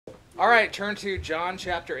All right, turn to John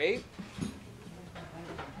chapter 8.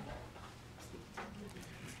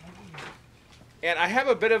 And I have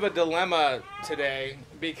a bit of a dilemma today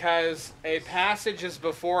because a passage is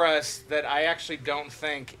before us that I actually don't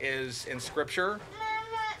think is in Scripture.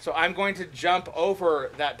 So I'm going to jump over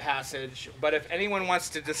that passage, but if anyone wants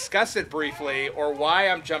to discuss it briefly or why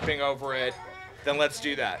I'm jumping over it, then let's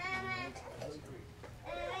do that.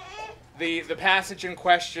 The passage in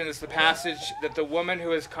question is the passage that the woman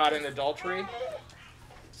who is caught in adultery.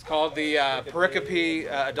 It's called the pericope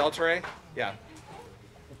adulterae. Yeah.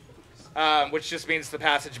 Which just means the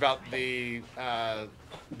passage about the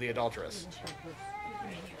adulteress.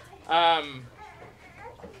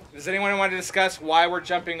 Does anyone want to discuss why we're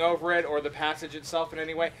jumping over it or the passage itself in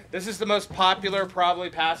any way? This is the most popular,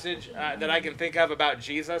 probably, passage that I can think of about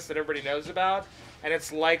Jesus that everybody knows about, and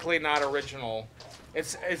it's likely not original.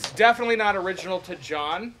 It's definitely not original to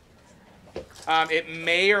John. It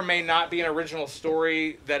may or may not be an original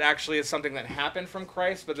story that actually is something that happened from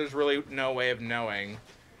Christ, but there's really no way of knowing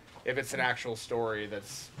if it's an actual story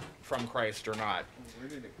that's from Christ or not. Where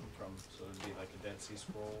did it come from? So it'd be like a Dead Sea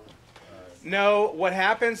Scroll? No, what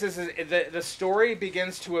happens is the story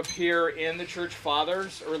begins to appear in the Church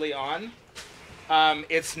Fathers early on.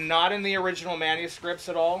 It's not in the original manuscripts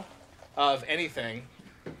at all of anything.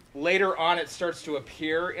 Later on, it starts to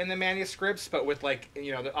appear in the manuscripts, but with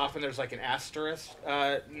often there's like an asterisk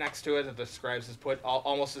next to it that the scribes has put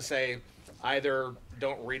almost to say either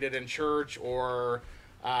don't read it in church or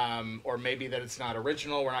maybe that it's not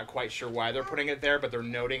original. We're not quite sure why they're putting it there, but they're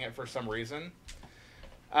noting it for some reason.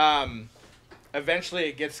 Eventually,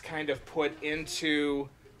 it gets kind of put into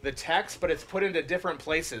the text, but it's put into different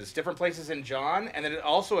places in John, and then it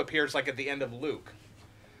also appears like at the end of Luke.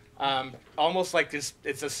 Almost like this,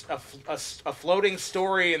 it's a floating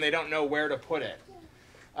story, and they don't know where to put it.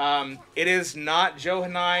 It is not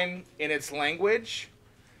Johannine in its language.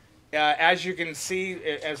 As you can see,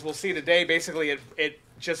 as we'll see today, basically it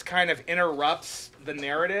just kind of interrupts the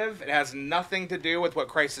narrative. It has nothing to do with what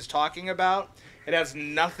Christ is talking about. It has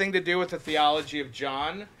nothing to do with the theology of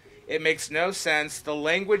John. It makes no sense. The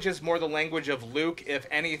language is more the language of Luke, if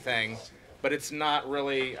anything, but it's not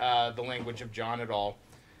really the language of John at all.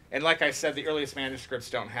 And like I said, the earliest manuscripts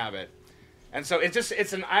don't have it. And so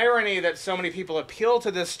it's an irony that so many people appeal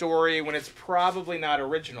to this story when it's probably not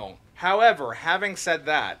original. However, having said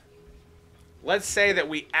that, let's say that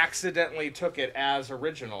we accidentally took it as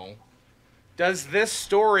original. Does this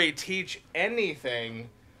story teach anything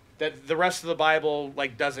that the rest of the Bible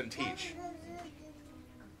doesn't teach?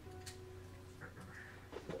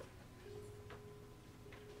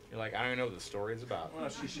 You're like, I don't even know what the story is about. Well,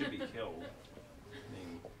 she should be killed. I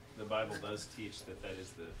mean, the Bible does teach that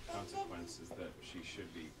is the consequence, is that she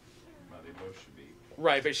should be, well, they both should be.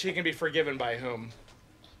 Right, but she can be forgiven by whom?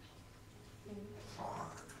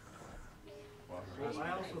 Well,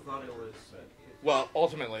 I also thought it was... Well,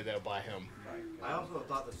 ultimately, though, by whom? I also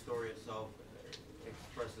thought the story itself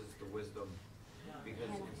expresses the wisdom,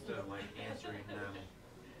 because instead of answering them,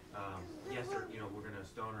 yes, or, we're going to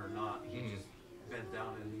stone her or not, he just bent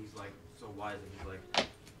down and he's so wise, and he's like,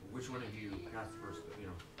 which one of you cast first,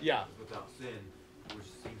 Yeah. without sin, which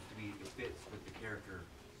seems to be, it fits with the character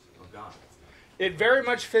of God. It very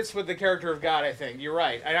much fits with the character of God, I think. You're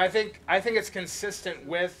right. And I think it's consistent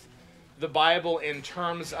with the Bible in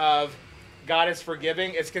terms of God is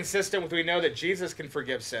forgiving. It's consistent with, we know that Jesus can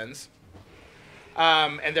forgive sins.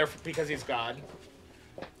 And therefore, because he's God.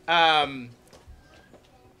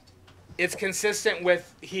 It's consistent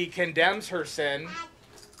with he condemns her sin,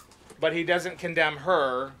 but he doesn't condemn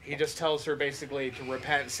her. He just tells her basically to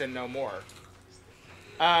repent and sin no more.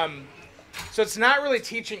 So it's not really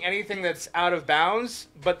teaching anything that's out of bounds,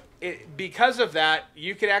 but because of that,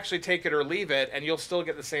 you could actually take it or leave it, and you'll still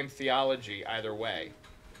get the same theology either way.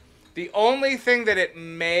 The only thing that it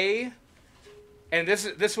may, and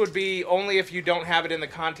this would be only if you don't have it in the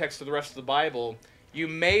context of the rest of the Bible, you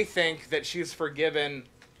may think that she's forgiven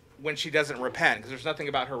when she doesn't repent, because there's nothing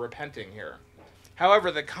about her repenting here.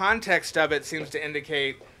 However, the context of it seems to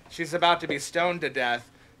indicate she's about to be stoned to death.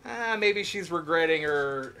 Maybe she's regretting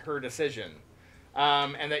her decision.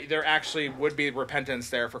 And that there actually would be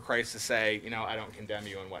repentance there for Christ to say, I don't condemn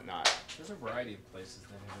you and whatnot. There's a variety of places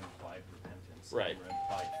that have implied repentance. Right. Or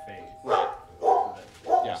implied faith. Right.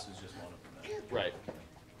 Yeah. This is just one of them. Right.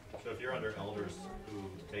 So if you're under elders who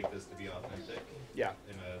take this to be authentic, Yeah.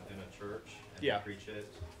 in a church, and Yeah. preach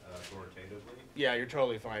it authoritatively, Yeah, you're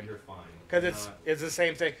totally fine. you're fine. Because it's the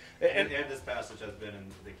same thing. And this passage has been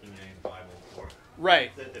in the King James Bible for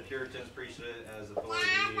Right. the Puritans preached it as authority,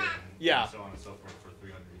 and Yeah. so on and so forth for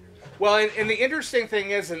 300 years. Well, and the interesting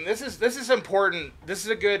thing is, and this is important. This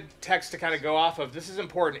is a good text to kind of go off of. This is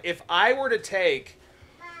important. If I were to take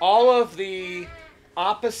all of the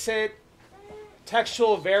opposite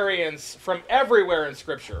textual variants from everywhere in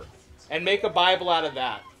Scripture and make a Bible out of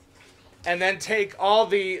that, and then take all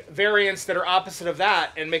the variants that are opposite of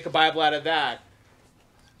that and make a Bible out of that,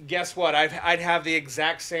 guess what? I'd have the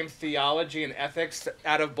exact same theology and ethics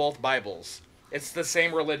out of both Bibles. It's the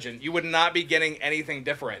same religion. You would not be getting anything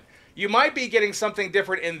different. You might be getting something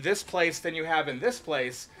different in this place than you have in this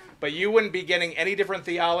place, but you wouldn't be getting any different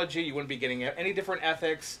theology. You wouldn't be getting any different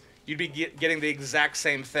ethics. You'd be getting the exact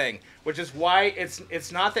same thing, which is why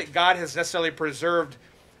it's not that God has necessarily preserved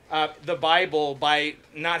the Bible by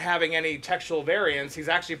not having any textual variants. He's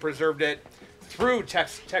actually preserved it through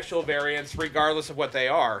textual variants, regardless of what they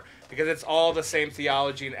are, because it's all the same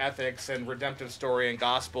theology and ethics and redemptive story and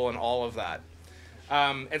gospel and all of that.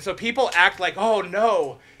 And so people act like, oh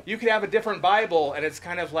no, you could have a different Bible, and it's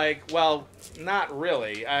kind of like, well, not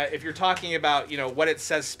really. If you're talking about, what it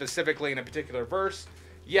says specifically in a particular verse,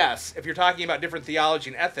 yes. If you're talking about different theology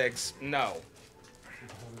and ethics, no.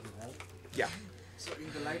 Yeah. So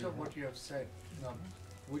in the light of what you have said,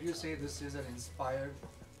 would you say this is an inspired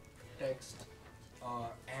text,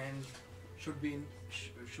 and should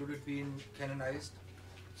it be canonized?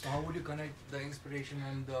 So how would you connect the inspiration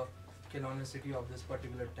and the canonicity of this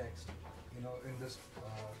particular text? In this.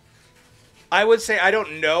 I would say I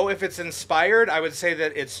don't know if it's inspired. I would say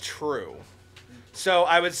that it's true. So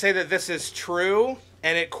I would say that this is true,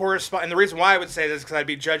 and it corresponds. And the reason why I would say this is because I'd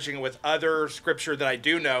be judging it with other scripture that I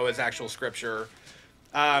do know is actual scripture,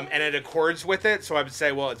 and it accords with it. So I would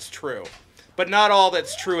say, well, it's true. But not all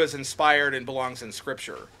that's true is inspired and belongs in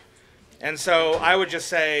Scripture. And so I would just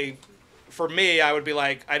say, for me, I would be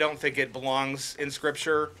like, I don't think it belongs in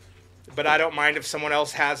Scripture, but I don't mind if someone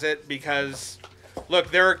else has it because,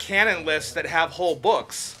 look, there are canon lists that have whole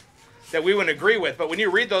books that we wouldn't agree with. But when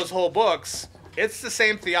you read those whole books, it's the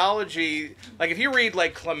same theology. Like if you read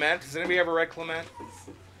like Clement, has anybody ever read Clement?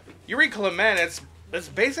 You read Clement, it's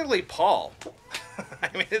basically Paul.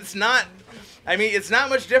 It's not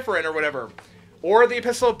much different or whatever. Or the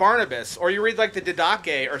Epistle of Barnabas, or you read like the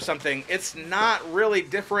Didache or something. It's not really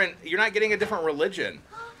different. You're not getting a different religion.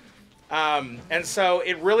 And so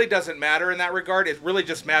it really doesn't matter in that regard. It really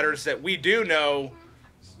just matters that we do know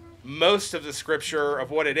most of the Scripture of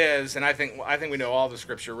what it is, and I think we know all the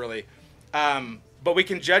Scripture really. But we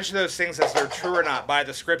can judge those things as they're true or not by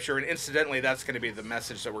the Scripture, and incidentally, that's going to be the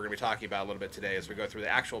message that we're going to be talking about a little bit today as we go through the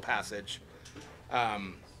actual passage.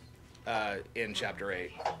 In chapter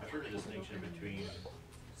 8. I've heard a distinction between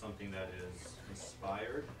something that is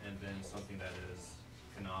inspired and then something that is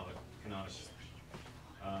canonical.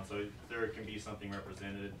 So there can be something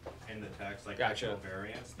represented in the text, like Gotcha. actual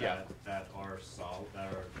variants that are solid,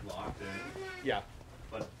 that are locked in. Yeah.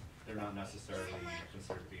 But they're not necessarily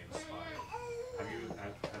considered to be inspired.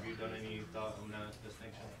 Have you done any thought on that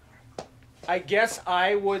distinction? I guess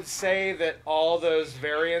I would say that all those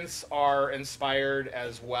variants are inspired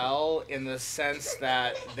as well, in the sense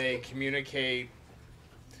that they communicate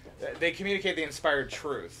the inspired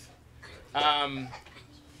truth.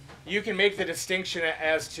 You can make the distinction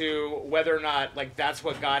as to whether or not like that's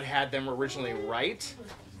what God had them originally write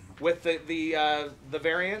with the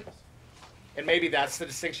variant, and maybe that's the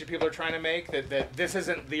distinction people are trying to make, that this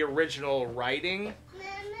isn't the original writing.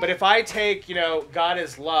 But if I take God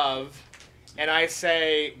is love, and I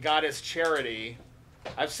say God is charity,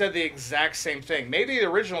 I've said the exact same thing. Maybe the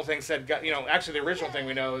original thing said, actually the original thing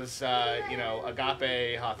we know is,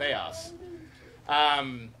 agape hatheos.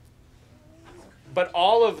 But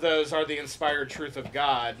all of those are the inspired truth of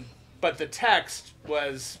God, but the text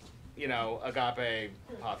was, agape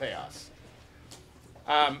hatheos.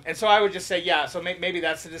 And so I would just say, yeah, so maybe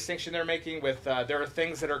that's the distinction they're making with, there are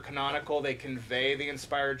things that are canonical, they convey the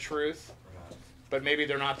inspired truth, but maybe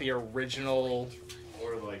they're not the original.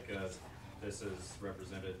 Or like this is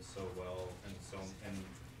represented so well and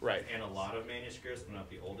right in a lot of manuscripts, but not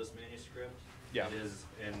the oldest manuscript. Yeah. It is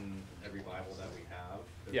in every Bible that we have.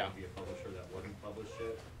 There would be a publisher that wouldn't publish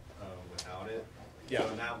it without it. Yeah. So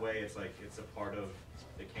in that way, it's like it's a part of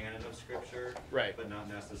the canon of Scripture, right? But not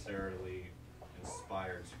necessarily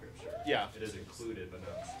inspired Scripture. Yeah. It is included, but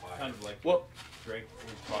not inspired. Kind of like Drake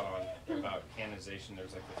was taught on about canonization.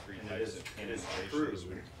 There's like the three types of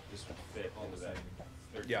canonization. This would fit into that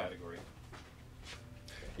third category.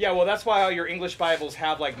 Yeah, well, that's why all your English Bibles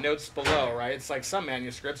have like notes below, right? It's like some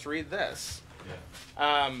manuscripts read this.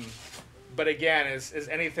 Yeah. But again, is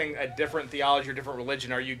anything a different theology or different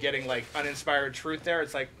religion? Are you getting like uninspired truth there?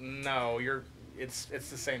 It's like no, it's the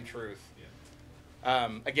same truth.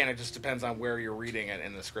 Again, it just depends on where you're reading it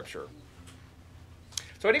in the scripture.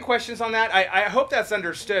 So any questions on that? I hope that's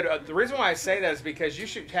understood. The reason why I say that is because you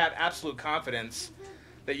should have absolute confidence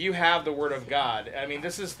that you have the Word of God. I mean,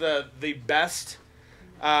 this is the best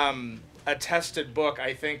attested book,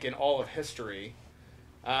 I think, in all of history.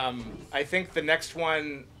 I think the next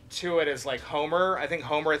one to it is like Homer. I think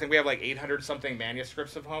we have like 800-something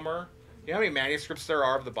manuscripts of Homer. You know how many manuscripts there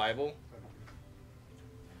are of the Bible?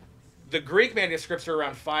 The Greek manuscripts are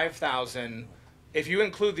around 5,000. If you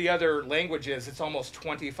include the other languages, it's almost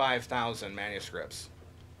 25,000 manuscripts.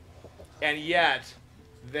 And yet,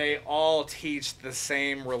 they all teach the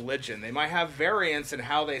same religion. They might have variants in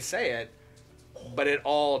how they say it, but it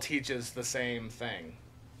all teaches the same thing,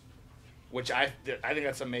 which I think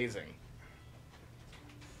that's amazing.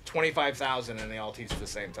 25,000 and they all teach the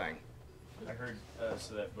same thing. I heard,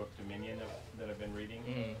 so that book Dominion that I've been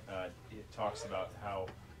reading, it talks about how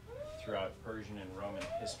throughout Persian and Roman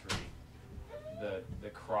history, the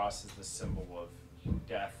cross is the symbol of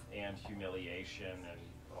death and humiliation and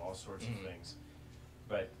all sorts of things.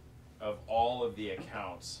 But of all of the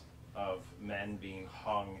accounts of men being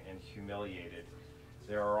hung and humiliated,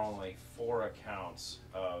 there are only 4 accounts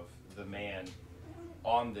of the man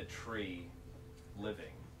on the tree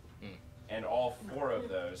living. And all 4 of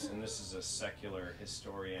those, and this is a secular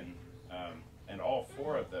historian, and all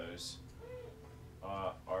 4 of those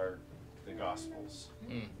are the Gospels.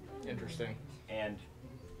 Interesting. And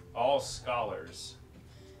all scholars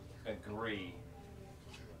agree,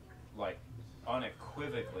 like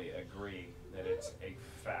unequivocally agree, that it's a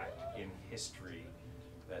fact in history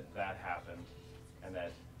that happened, and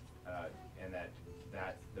that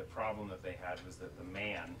the problem that they had was that the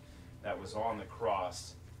man that was on the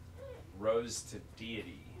cross rose to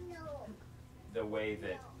deity the way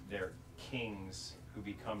that their kings who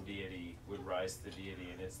become deity would rise to deity,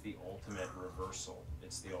 and it's the ultimate reversal.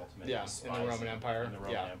 It's the ultimate in the Roman Empire. In the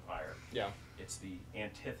Roman Empire. Yeah. It's the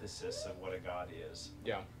antithesis of what a god is.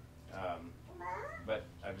 Yeah. But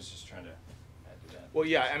I was just trying to add to that. Well,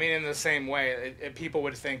 yeah, I mean, in the same way, people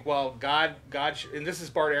would think, well, God, and this is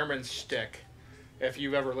Bart Ehrman's shtick. If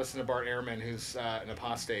you've ever listened to Bart Ehrman, who's an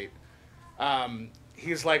apostate,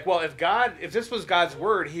 he's like, well, if this was God's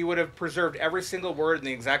word, he would have preserved every single word in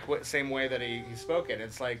the exact same way that he spoke it.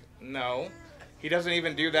 It's like, no, he doesn't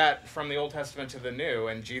even do that from the Old Testament to the New,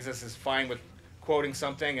 and Jesus is fine with quoting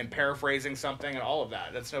something and paraphrasing something and all of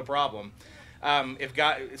that. That's no problem.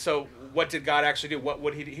 So what did God actually do? What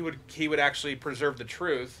would he would actually preserve the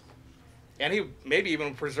truth, and he maybe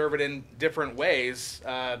even preserve it in different ways,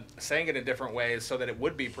 saying it in different ways so that it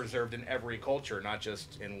would be preserved in every culture, not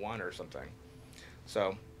just in one or something.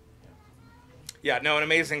 So, yeah, no, an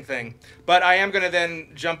amazing thing. But I am going to then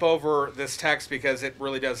jump over this text because it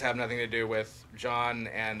really does have nothing to do with John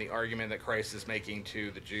and the argument that Christ is making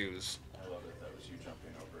to the Jews. I love that was you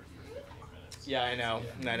jumping over it for 15 minutes. Yeah, I know.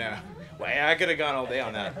 Well, I could have gone all day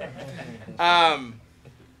on that. All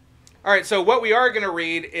right, so what we are going to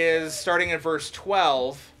read is starting in verse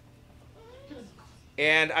 12.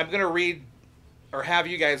 And I'm going to read, or have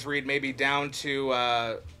you guys read maybe down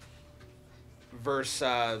to verse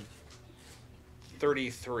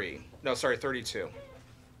 33. No, sorry, 32.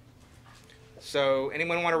 So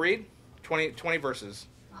anyone want to read? 20 verses.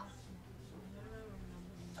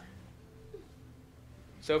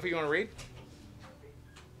 Sophie, you want to read?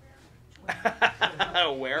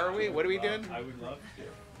 Where are we? What are we doing? I would love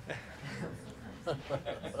to.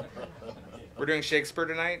 We're doing Shakespeare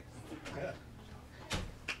tonight?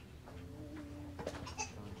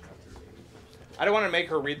 I don't want to make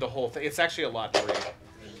her read the whole thing. It's actually a lot to read.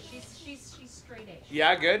 She's straight A.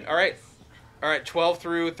 Yeah, good. All right. 12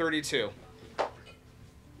 through 32.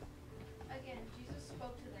 Again, Jesus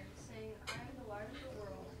spoke to them, saying, I am the light of the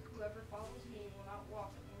world. Whoever follows me will not walk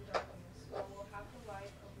in darkness, but will have the light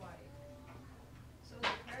of life. So the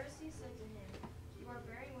Pharisees said to him, You are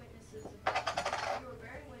bearing witness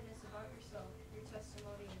about yourself. Your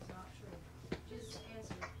testimony is not true. Jesus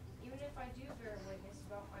answered, Even if I do bear witness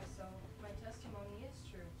about myself, my testimony is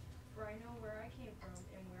true, for I know where I came from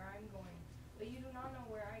and where I am going. But you do not know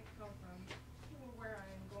where I come from or where I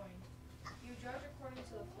am going. You judge according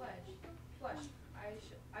to the flesh.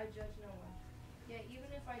 I judge no one. Yet even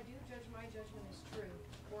if I do judge, my judgment is true,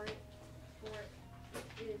 for it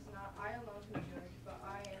is not I alone who judge, but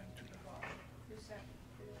I am the Father who sent me.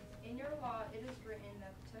 In your law it is written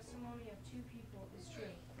that the testimony of 2 people is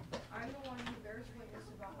true. I am the one who bears witness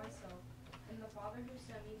about myself, and the Father who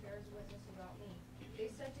sent me bears witness about me.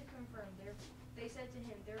 They said to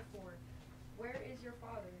him, therefore, where is your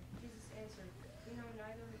Father? Jesus answered, You know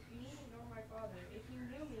neither me nor my Father. If you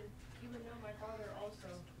knew me, you would know my Father also.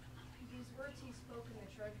 These words he spoke in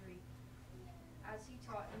the treasury as he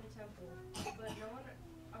taught in the temple, but no one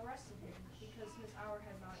arrested him because his hour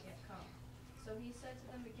had not yet come. So he said to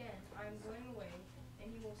them again, I am going away,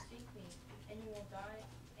 and you will seek me, and you will die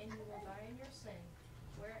in your sin.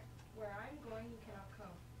 Where I am going, you cannot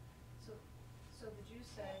come. So the Jews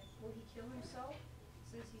said, will he kill himself,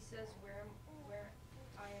 since he says, where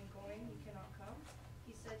I am going, you cannot come?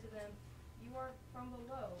 He said to them, you are from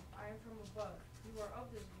below, I am from above. You are of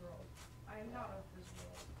this world, I am not of this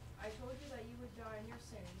world. I told you that you would die in your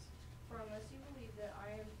sins, for unless you believe that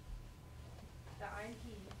I am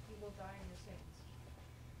he, you will die in your sins.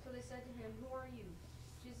 So they said to him, who are you?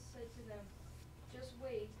 Jesus said to them, just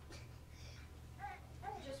wait.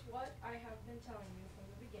 Just what I have been telling you from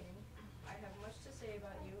the beginning. I have much to say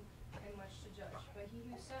about you and much to judge. But he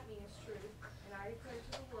who sent me is true, and I declare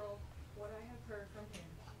to the world what I have heard from him.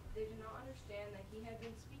 They did not understand that he had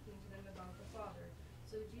been speaking to them about the Father.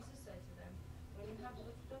 So Jesus said to them, when you have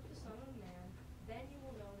lifted up the Son of Man, then you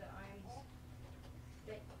will know that I am he,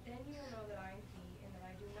 and that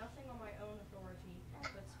I do nothing on my own authority,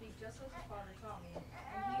 but speak just as the Father taught me.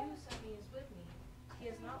 And he who sent me is with me. He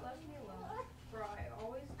has not left me alone, for I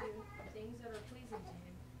always do the things that are pleasing to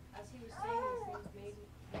him. As he was saying these things,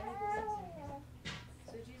 many believed in him.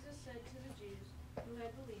 So Jesus said to the Jews who had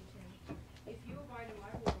believed him, if you abide in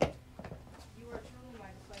my word, you are truly my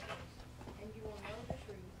disciples, and you will know the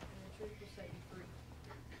truth, and the truth will set you free.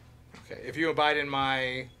 Okay, if you abide in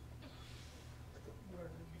my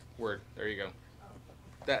word, there you go.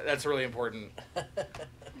 That's really important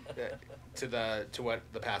to what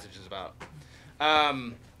the passage is about.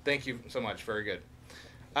 Thank you so much. Very good.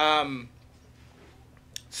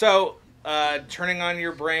 So, turning on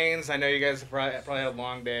your brains. I know you guys have probably had a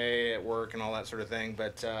long day at work and all that sort of thing,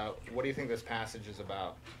 but what do you think this passage is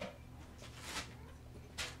about?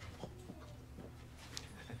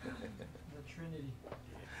 The Trinity.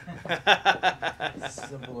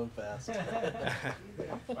 Simple and fast. It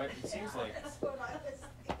seems like That's what I was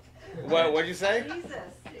thinking. What'd you say?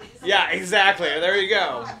 Jesus. Yeah, exactly. There you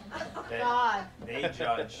go. God. they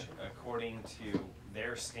judge according to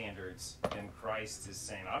their standards, and Christ is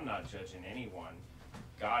saying, I'm not judging anyone.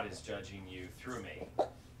 God is judging you through me.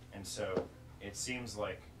 And so it seems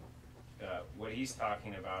like what he's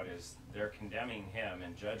talking about is they're condemning him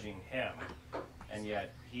and judging him, and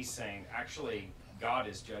yet he's saying, actually, God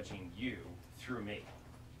is judging you through me.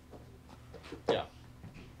 Yeah.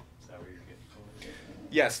 Is that where you're getting from?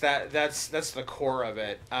 Yes, that's the core of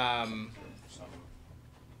it. Something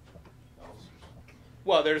else?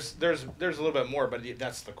 Well, there's a little bit more, but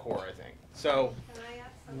that's the core, I think. So, Can I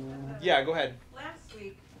add something? yeah, go ahead. Last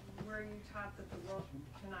week, where you taught that the world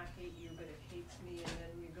cannot hate you, but it hates me, and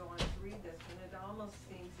then you go on to read this, and it almost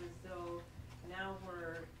seems as though now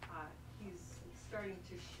he's starting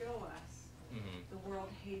to show us the world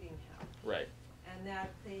hating him. Right. And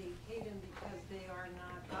that they hate him because they are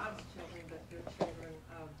not God's children, but they're children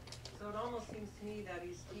of. So it almost seems to me that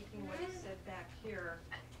he's taking what he said back here,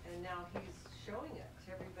 and now he's showing it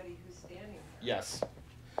to everybody who's standing there. Yes.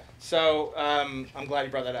 So I'm glad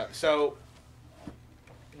you brought that up. So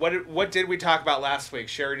what did we talk about last week?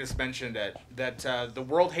 Sherry just mentioned it, that the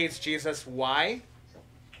world hates Jesus. Why?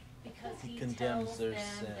 Because He he condemns tells their them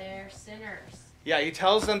sin. they're sinners. Yeah, he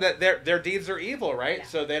tells them that their deeds are evil, right? Yeah.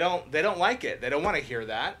 So they don't like it. They don't want to hear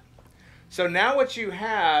that. So now what you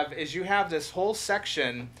have is you have this whole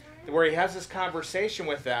section where he has this conversation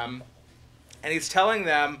with them, and he's telling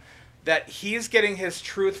them that he's getting his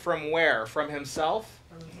truth from where? From himself?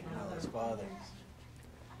 His Father.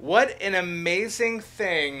 What an amazing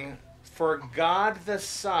thing for God the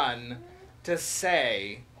Son to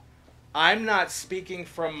say, I'm not speaking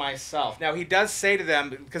from myself. Now, he does say to them,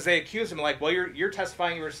 because they accuse him, like, well, you're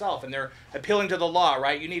testifying yourself, and they're appealing to the law,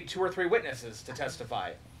 right? You need 2 or 3 witnesses to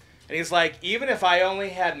testify. And he's like, even if I only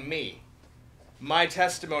had me, my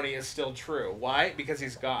testimony is still true. Why? Because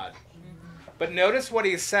he's God. But notice what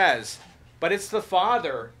he says, but it's the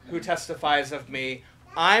Father who testifies of me.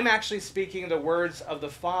 I'm actually speaking the words of the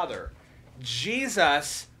Father.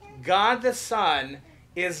 Jesus, God the Son,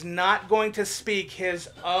 is not going to speak his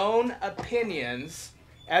own opinions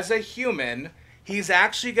as a human. He's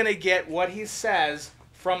actually going to get what he says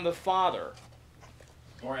from the Father.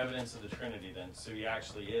 More evidence of the Trinity then. So he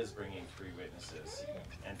actually is bringing 3 witnesses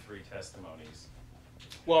and 3 testimonies.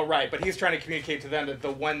 Well, right, but he's trying to communicate to them that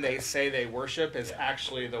the one they say they worship is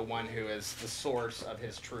actually the one who is the source of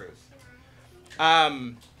his truth.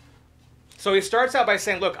 So he starts out by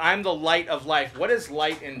saying, look, I'm the light of life. What is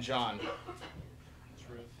light in John?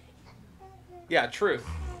 Truth. Yeah, truth.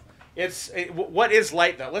 What is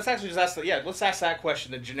light, though? Let's actually just ask let's ask that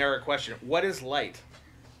question, the generic question. What is light?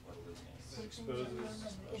 What exposes,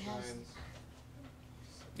 shines.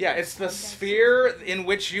 Yeah, it's the sphere in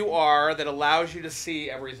which you are that allows you to see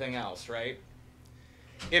everything else, right?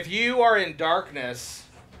 If you are in darkness,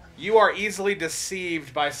 you are easily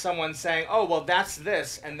deceived by someone saying, oh, well, that's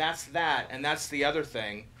this, and that's that, and that's the other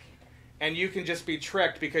thing. And you can just be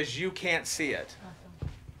tricked because you can't see it.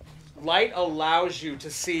 Light allows you to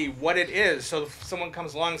see what it is. So if someone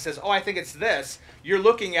comes along and says, oh, I think it's this, you're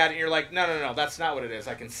looking at it and you're like, no, that's not what it is.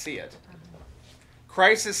 I can see it.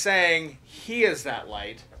 Christ is saying he is that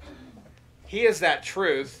light. He is that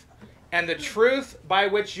truth. And the truth by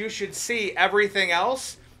which you should see everything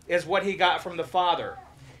else is what he got from the Father.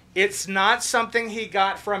 It's not something he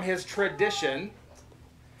got from his tradition.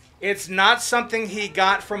 It's not something he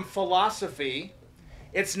got from philosophy.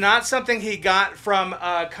 It's not something he got from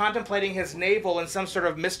contemplating his navel in some sort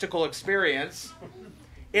of mystical experience.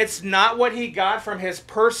 It's not what he got from his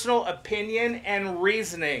personal opinion and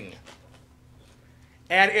reasoning.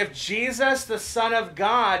 And if Jesus, the Son of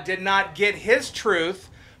God, did not get his truth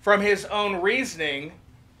from his own reasoning,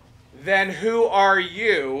 then who are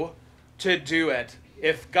you to do it?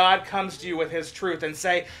 If God comes to you with his truth and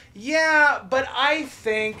say, yeah, but I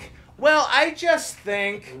just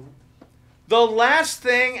think, the last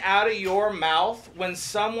thing out of your mouth when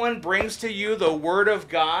someone brings to you the Word of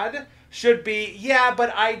God should be, yeah,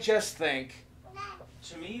 but I just think.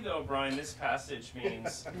 To me, though, Brian, this passage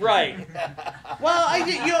means... Right. Well,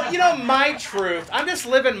 my truth. I'm just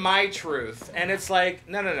living my truth. And it's like,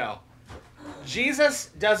 no. Jesus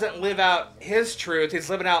doesn't live out his truth. He's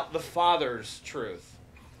living out the Father's truth.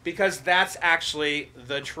 Because that's actually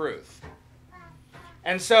the truth.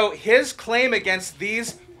 And so his claim against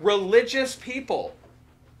these religious people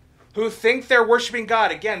who think they're worshiping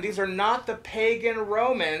God, again, these are not the pagan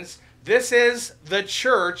Romans. This is the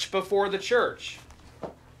church before the church.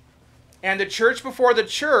 And the church before the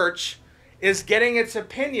church is getting its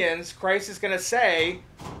opinions, Christ is going to say,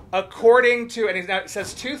 according to, and he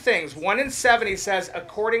says two things. 1 in 7, he says,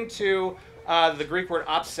 according to the Greek word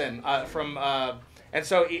opsin, and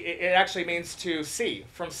so it actually means to see,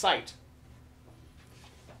 from sight.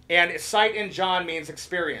 And sight in John means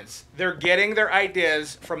experience. They're getting their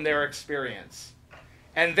ideas from their experience.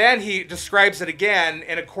 And then he describes it again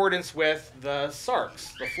in accordance with the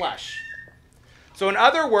sarx, the flesh. So in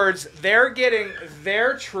other words, they're getting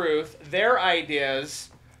their truth, their ideas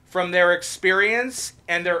from their experience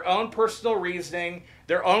and their own personal reasoning,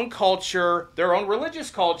 their own culture, their own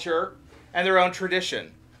religious culture, and their own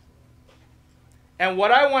tradition. And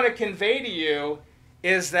what I want to convey to you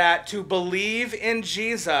is that to believe in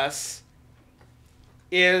Jesus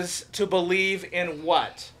is to believe in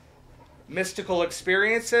what? Mystical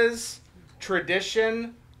experiences,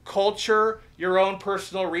 tradition, culture, your own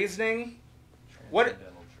personal reasoning. What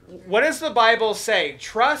does the Bible say?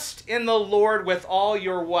 Trust in the Lord with all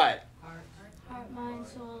your what? Heart, mind,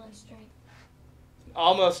 soul, and strength.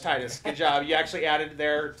 Almost, Titus. Good job. You actually added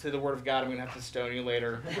there to the Word of God. I'm going to have to stone you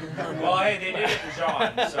later. Well, hey, they did it in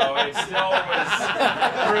John, so it still was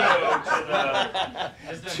true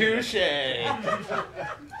to the... Touche.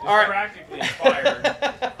 All right. Practically inspired.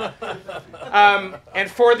 And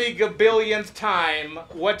for the gabillionth time,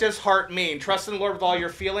 what does heart mean? Trust in the Lord with all your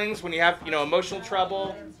feelings when you have, emotional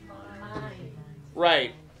trouble?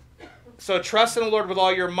 Right. So trust in the Lord with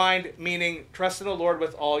all your mind, meaning trust in the Lord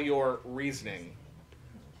with all your reasoning.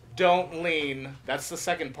 Don't lean, that's the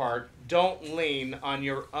second part, don't lean on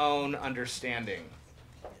your own understanding.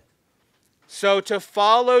 So to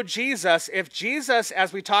follow Jesus, if Jesus,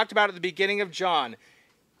 as we talked about at the beginning of John,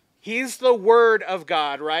 he's the Word of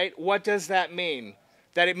God, right? What does that mean?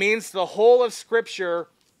 That it means the whole of Scripture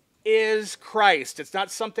is Christ. It's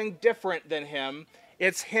not something different than him.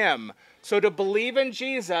 It's him. So to believe in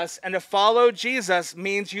Jesus and to follow Jesus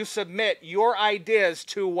means you submit your ideas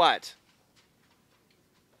to what?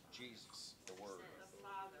 Jesus, the Word.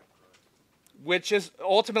 Which is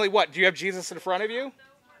ultimately what? Do you have Jesus in front of you? To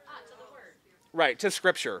the Word. Right, to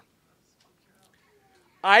Scripture.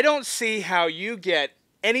 I don't see how you get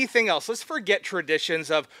anything else. Let's forget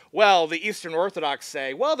traditions of, well, the Eastern Orthodox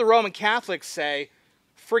say, well, the Roman Catholics say.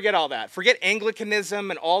 Forget all that. Forget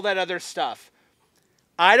Anglicanism and all that other stuff.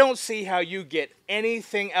 I don't see how you get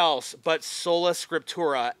anything else but sola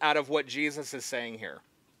scriptura out of what Jesus is saying here.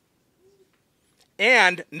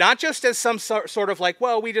 And not just as some sort of like,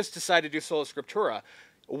 well, we just decided to do sola scriptura.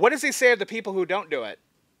 What does he say of the people who don't do it?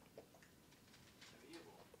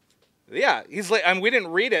 Yeah, he's like, we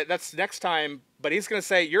didn't read it. That's next time. But he's going to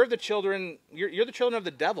say, you're the children of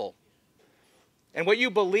the devil. And what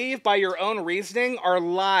you believe by your own reasoning are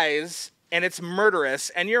lies, and it's murderous,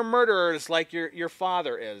 and you're murderers like your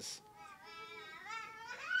father is.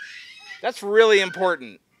 That's really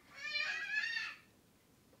important.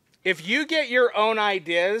 If you get your own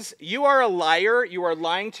ideas, you are a liar. You are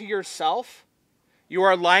lying to yourself. You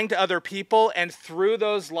are lying to other people. And through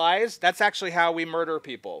those lies, that's actually how we murder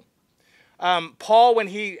people. Paul, when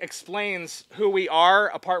he explains who we are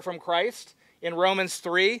apart from Christ in Romans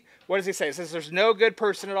 3, what does he say? He says there's no good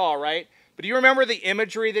person at all, right? But do you remember the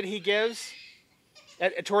imagery that he gives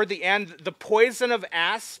toward the end? The poison of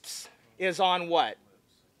asps is on what?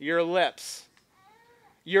 Your lips.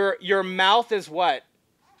 Your mouth is what?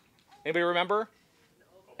 Anybody remember?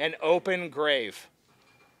 An open grave.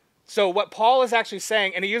 So what Paul is actually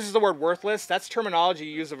saying, and he uses the word worthless, that's terminology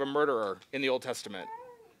used of a murderer in the Old Testament.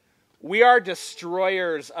 We are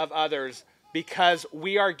destroyers of others because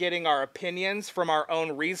we are getting our opinions from our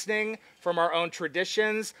own reasoning, from our own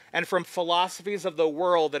traditions, and from philosophies of the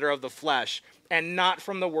world that are of the flesh, and not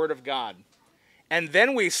from the Word of God. And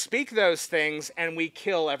then we speak those things and we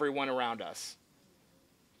kill everyone around us.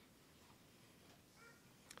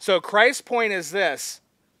 So Christ's point is this: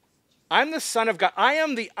 I'm the Son of God. I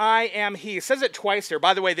am the I am He. He says it twice here.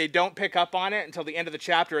 By the way, they don't pick up on it until the end of the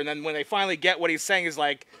chapter, and then when they finally get what he's saying, is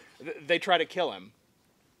like, they try to kill him.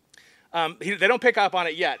 They don't pick up on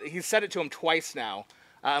it yet. He said it to him twice now.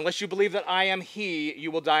 Unless you believe that I am He,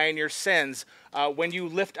 you will die in your sins. When you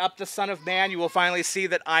lift up the Son of Man, you will finally see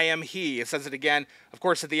that I am He. It says it again. Of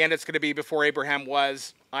course, at the end, it's going to be before Abraham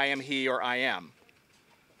was, I am He, or I am.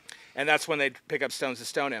 And that's when they pick up stones to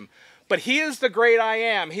stone him. But He is the great I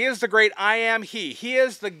am. He is the great I am He. He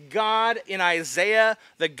is the God in Isaiah,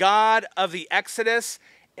 the God of the Exodus.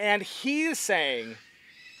 And He's saying,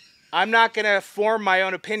 I'm not going to form my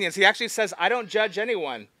own opinions. He actually says, I don't judge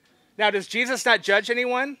anyone. Now, does Jesus not judge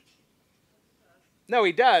anyone? No,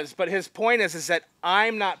 He does. But His point is that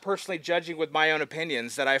I'm not personally judging with my own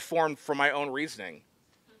opinions that I formed from my own reasoning.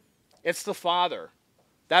 It's the Father.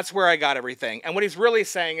 That's where I got everything. And what He's really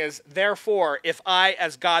saying is, therefore, if I,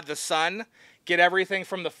 as God the Son, get everything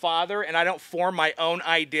from the Father and I don't form my own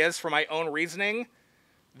ideas from my own reasoning,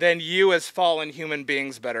 then you as fallen human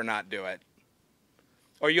beings better not do it.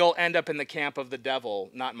 Or you'll end up in the camp of the devil,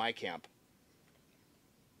 not my camp.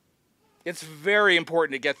 It's very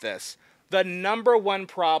important to get this. The number one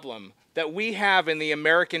problem that we have in the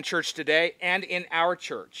American church today and in our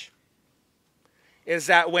church is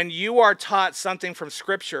that when you are taught something from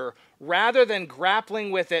Scripture, rather than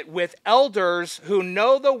grappling with it with elders who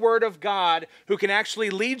know the Word of God, who can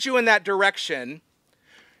actually lead you in that direction,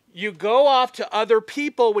 you go off to other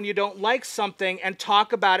people when you don't like something and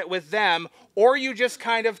talk about it with them, or you just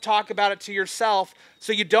kind of talk about it to yourself,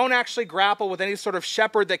 so you don't actually grapple with any sort of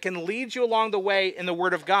shepherd that can lead you along the way in the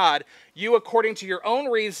Word of God. You, according to your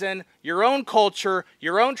own reason, your own culture,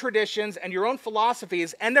 your own traditions, and your own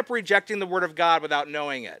philosophies, end up rejecting the Word of God without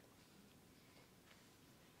knowing it.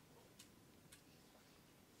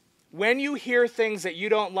 When you hear things that you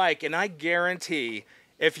don't like, and I guarantee,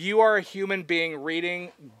 if you are a human being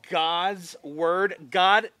reading God's Word,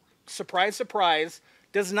 God, surprise, surprise,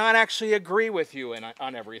 does not actually agree with you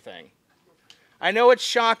on everything. I know it's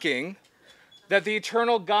shocking that the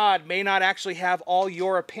eternal God may not actually have all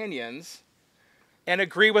your opinions and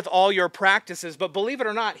agree with all your practices, but believe it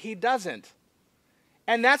or not, He doesn't.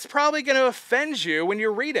 And that's probably going to offend you when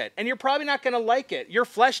you read it, and you're probably not going to like it. Your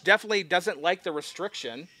flesh definitely doesn't like the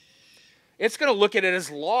restriction. It's going to look at it as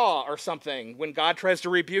law or something when God tries to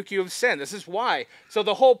rebuke you of sin. This is why. So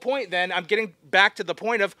the whole point then, I'm getting back to the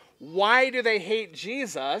point of why do they hate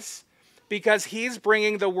Jesus? Because He's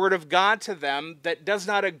bringing the Word of God to them that does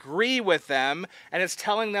not agree with them, and it's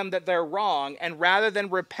telling them that they're wrong. And rather than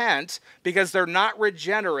repent, because they're not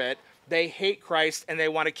regenerate, they hate Christ and they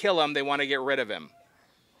want to kill Him. They want to get rid of Him.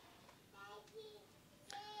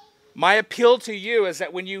 My appeal to you is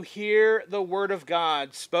that when you hear the Word of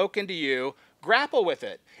God spoken to you, grapple with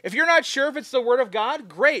it. If you're not sure if it's the Word of God,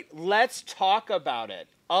 great. Let's talk about it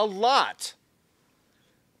a lot.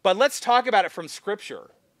 But let's talk about it from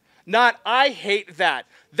Scripture. Not, I hate that.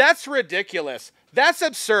 That's ridiculous. That's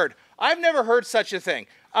absurd. I've never heard such a thing.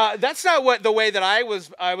 That's not the way that I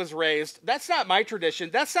was raised. That's not my tradition.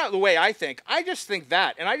 That's not the way I think. I just think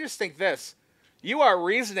that, and I just think this. You are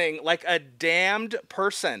reasoning like a damned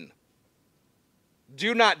person.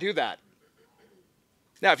 Do not do that.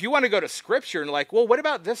 Now, if you want to go to Scripture and like, well, what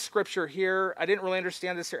about this Scripture here? I didn't really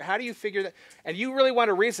understand this here. How do you figure that? And you really want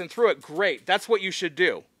to reason through it, great. That's what you should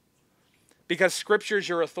do. Because Scripture is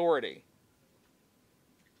your authority.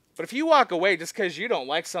 But if you walk away just because you don't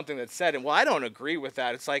like something that's said, and well, I don't agree with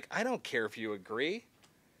that, it's like, I don't care if you agree.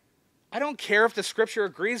 I don't care if the Scripture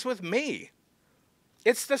agrees with me.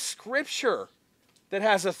 It's the Scripture that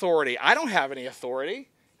has authority. I don't have any authority.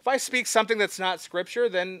 If I speak something that's not Scripture,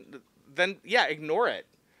 then then yeah, ignore it.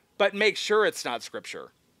 But make sure it's not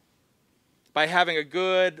Scripture by having a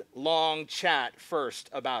good, long chat first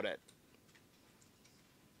about it.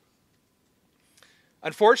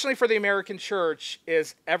 Unfortunately for the American church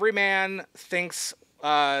is every man thinks,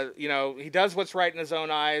 he does what's right in his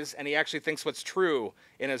own eyes, and he actually thinks what's true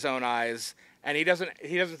in his own eyes, and he doesn't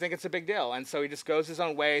think it's a big deal, and so he just goes his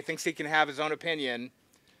own way, thinks he can have his own opinion,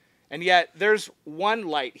 and yet there's one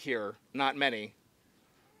light here, not many.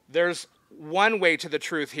 There's one way to the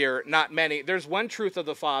truth here, not many. There's one truth of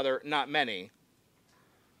the Father, not many.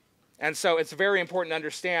 And so it's very important to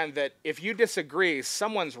understand that if you disagree,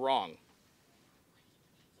 someone's wrong.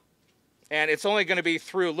 And it's only going to be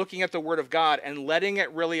through looking at the Word of God and letting it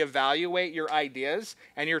really evaluate your ideas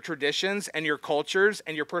and your traditions and your cultures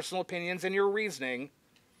and your personal opinions and your reasoning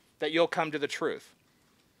that you'll come to the truth.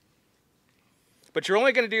 But you're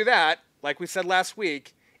only going to do that, like we said last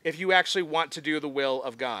week, if you actually want to do the will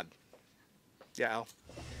of God. Yeah, Al?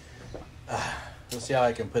 Let's see how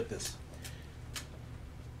I can put this.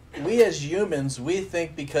 We as humans, we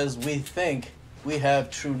think because we think we have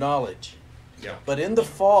true knowledge. Yeah. But in the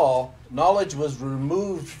fall, knowledge was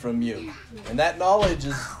removed from you. And that knowledge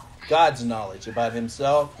is God's knowledge about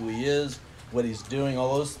himself, who he is, what he's doing,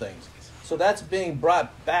 all those things. So that's being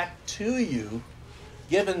brought back to you,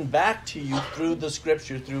 given back to you through the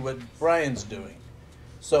Scripture, through what Bryan's doing.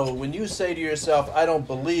 So when you say to yourself, I don't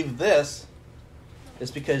believe this,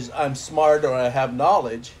 it's because I'm smart or I have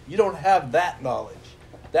knowledge. You don't have that knowledge.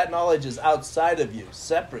 That knowledge is outside of you,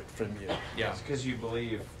 separate from you. Yeah, it's because you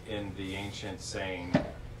believe in the ancient saying,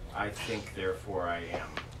 I think, therefore I am.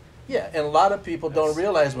 Yeah, and a lot of people don't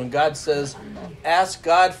realize when God says, ask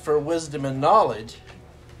God for wisdom and knowledge,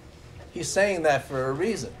 he's saying that for a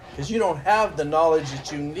reason. Because you don't have the knowledge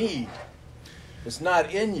that you need. It's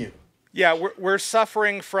not in you. Yeah, we're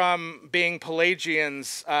suffering from being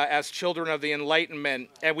Pelagians as children of the Enlightenment,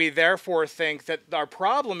 and we therefore think that our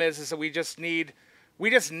problem is that we just need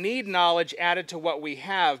knowledge added to what we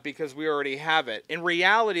have because we already have it. In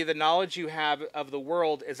reality, the knowledge you have of the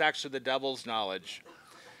world is actually the devil's knowledge.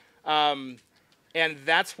 And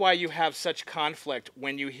that's why you have such conflict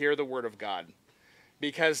when you hear the Word of God.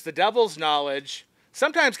 Because the devil's knowledge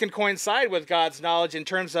sometimes can coincide with God's knowledge in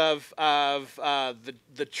terms of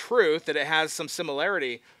the truth, that it has some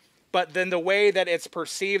similarity. But then the way that it's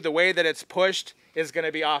perceived, the way that it's pushed, is going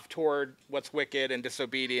to be off toward what's wicked and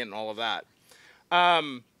disobedient and all of that.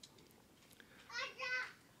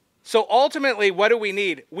 So ultimately, what do we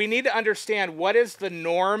need? We need to understand what is the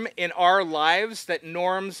norm in our lives that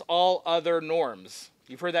norms all other norms.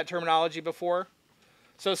 You've heard that terminology before?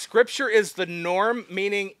 So Scripture is the norm,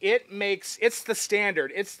 meaning it's the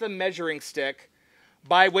standard, it's the measuring stick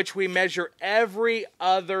by which we measure every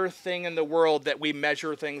other thing in the world that we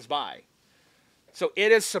measure things by. So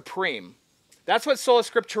it is supreme. That's what Sola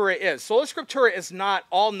Scriptura is. Sola Scriptura is not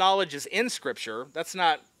all knowledge is in Scripture. That's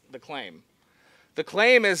not the claim. The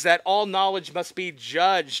claim is that all knowledge must be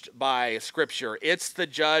judged by Scripture. It's the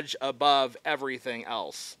judge above everything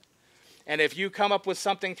else. And if you come up with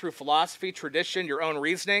something through philosophy, tradition, your own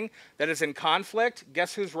reasoning that is in conflict,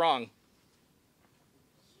 guess who's wrong?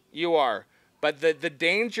 You are. But the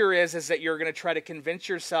danger is that you're going to try to convince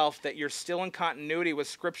yourself that you're still in continuity with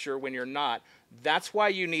Scripture when you're not. That's why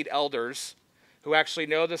you need elders who actually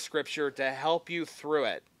know the Scripture to help you through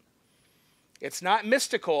it. It's not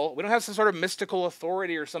mystical. We don't have some sort of mystical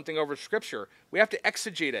authority or something over Scripture. We have to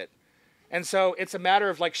exegete it. And so it's a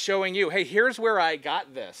matter of like showing you, hey, here's where I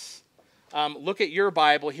got this. Look at your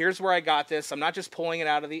Bible. Here's where I got this. I'm not just pulling it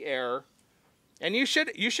out of the air. And you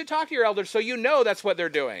should talk to your elders so you know that's what they're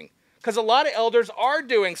doing. Because a lot of elders are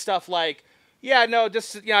doing stuff like, yeah, no,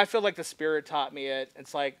 just, I feel like the Spirit taught me it.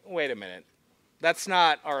 It's like, wait a minute. That's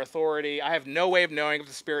not our authority. I have no way of knowing if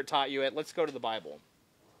the Spirit taught you it. Let's go to the Bible.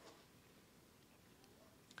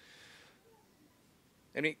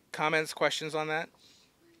 Any comments, questions on that?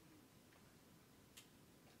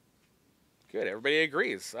 Good. Everybody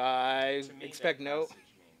agrees. I expect no.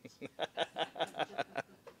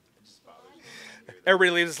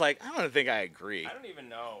 Everybody leaves like, I don't think I agree. I don't even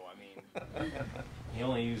know. I mean, he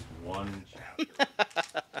only used one chapter.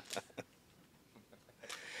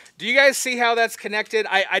 Do you guys see how that's connected?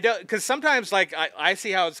 I don't, because sometimes like I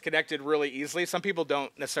see how it's connected really easily. Some people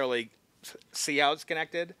don't necessarily see how it's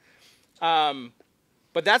connected.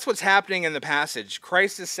 But that's what's happening in the passage.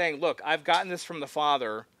 Christ is saying, look, I've gotten this from the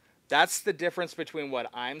Father. That's the difference between what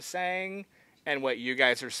I'm saying and what you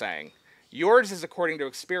guys are saying. Yours is according to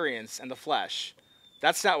experience and the flesh.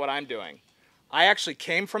 That's not what I'm doing. I actually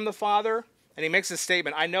came from the Father, and he makes a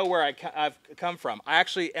statement, I know where I've come from. I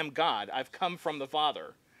actually am God. I've come from the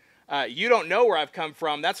Father. You don't know where I've come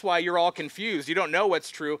from. That's why you're all confused. You don't know what's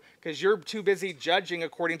true because you're too busy judging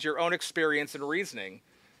according to your own experience and reasoning.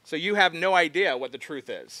 So you have no idea what the truth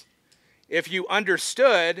is. If you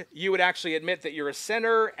understood, you would actually admit that you're a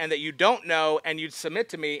sinner and that you don't know, and you'd submit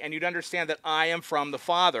to me, and you'd understand that I am from the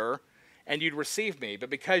Father, and you'd receive me. But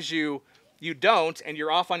because you don't, and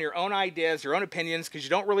you're off on your own ideas, your own opinions, because you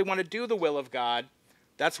don't really want to do the will of God,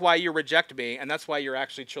 that's why you reject me, and that's why you're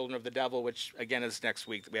actually children of the devil, which, again, is next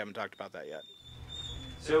week. We haven't talked about that yet.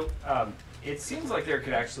 So it seems like there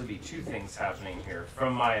could actually be two things happening here,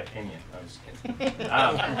 from my opinion. I'm just kidding.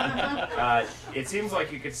 It seems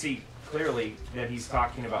like you could see clearly that he's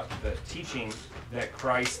talking about the teaching that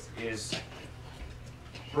Christ is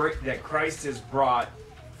brought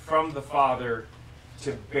from the Father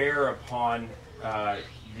to bear upon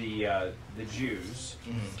the Jews.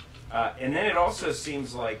 Mm-hmm. And then it also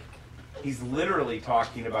seems like he's literally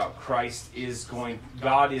talking about God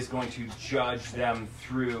is going to judge them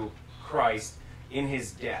through Christ in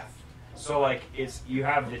his death. So like you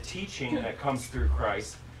have the teaching that comes through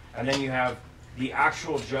Christ, and then you have the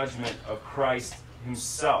actual judgment of Christ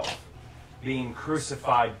himself being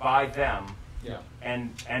crucified by them,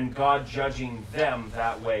 and God judging them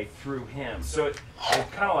that way through him. So it's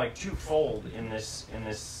kind of like twofold in this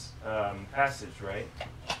passage, right?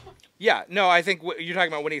 Yeah, no, I think you're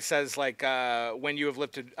talking about when he says, like, when you have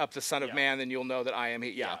lifted up the Son of Man, then you'll know that I am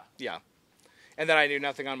he. Yeah. And that I knew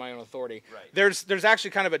nothing on my own authority. Right. There's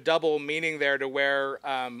actually kind of a double meaning there to where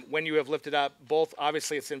when you have lifted up, both,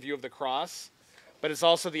 obviously it's in view of the cross, but it's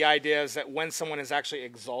also the idea is that when someone has actually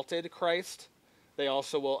exalted Christ, they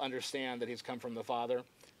also will understand that he's come from the Father.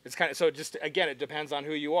 It's kind of, so just, again, it depends on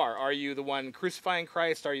who you are. Are you the one crucifying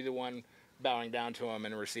Christ? Are you the one bowing down to him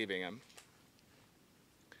and receiving him?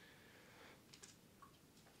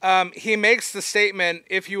 He makes the statement,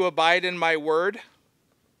 if you abide in my word,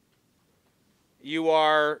 you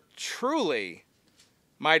are truly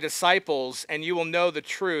my disciples, and you will know the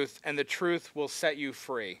truth, and the truth will set you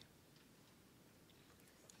free.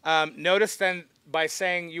 Notice then, by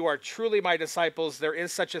saying you are truly my disciples, there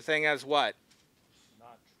is such a thing as what?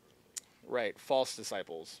 Not truly. Right, false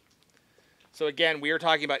disciples. So again, we are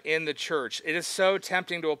talking about in the church. It is so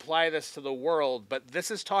tempting to apply this to the world, but this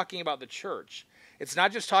is talking about the church. It's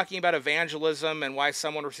not just talking about evangelism and why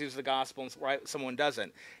someone receives the gospel and why someone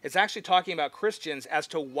doesn't. It's actually talking about Christians as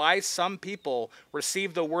to why some people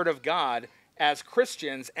receive the word of God as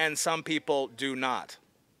Christians and some people do not.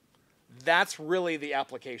 That's really the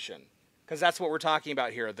application, because that's what we're talking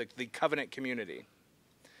about here, the covenant community.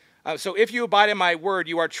 So if you abide in my word,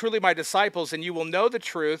 you are truly my disciples, and you will know the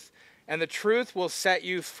truth, and the truth will set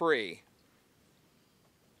you free.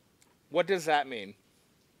 What does that mean?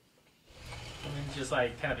 Just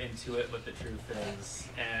like kind of intuit what the truth is,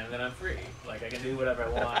 and then I'm free. Like I can do whatever I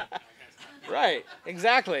want. Right,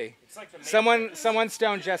 exactly. It's like someone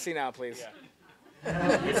stone Jesse now, please. Yeah.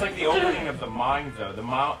 It's like the opening of the mind, though. The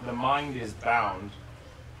mind is bound,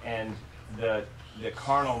 and the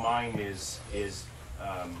carnal mind is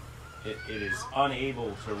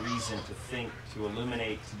unable to reason, to think, to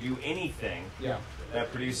illuminate, to do anything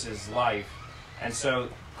that produces life. And so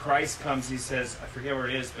Christ comes. He says, I forget where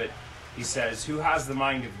it is, but he says, who has the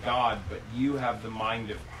mind of God, but you have the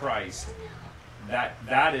mind of Christ.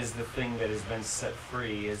 That is the thing that has been set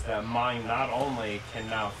free, is that mind not only can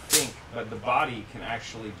now think, but the body can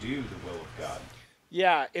actually do the will of God.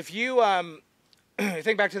 Yeah, if you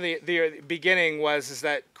think back to the beginning is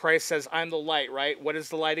that Christ says, I'm the light, right? What is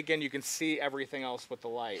the light again? You can see everything else with the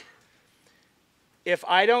light. If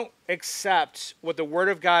I don't accept what the Word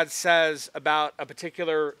of God says about a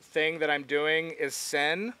particular thing that I'm doing is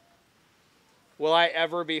sin, will I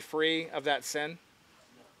ever be free of that sin?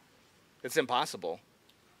 It's impossible.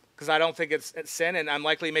 Because I don't think it's sin, and I'm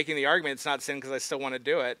likely making the argument it's not sin because I still want to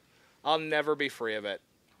do it. I'll never be free of it.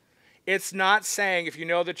 It's not saying if you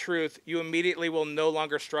know the truth, you immediately will no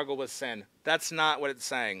longer struggle with sin. That's not what it's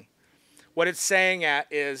saying. What it's saying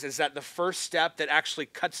is that the first step that actually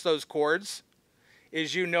cuts those cords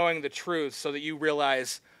is you knowing the truth so that you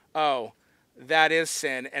realize, oh, that is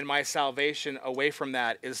sin, and my salvation away from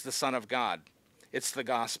that is the Son of God. It's the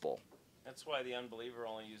gospel. That's why the unbeliever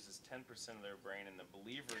only uses 10% of their brain, and the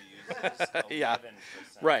believer uses 11%. Yeah,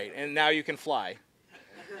 right, and now you can fly.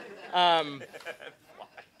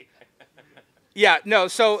 Yeah, no,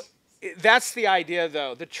 so that's the idea,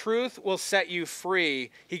 though. The truth will set you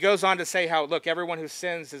free. He goes on to say how, look, everyone who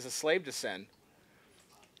sins is a slave to sin.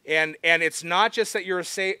 And it's not just that you're a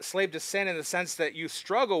slave to sin in the sense that you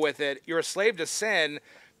struggle with it. You're a slave to sin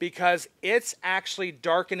because it's actually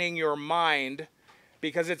darkening your mind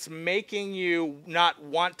because it's making you not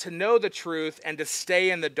want to know the truth and to stay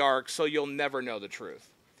in the dark so you'll never know the truth.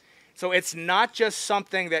 So it's not just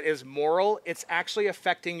something that is moral, it's actually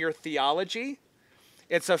affecting your theology.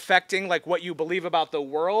 It's affecting like what you believe about the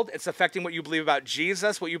world. It's affecting what you believe about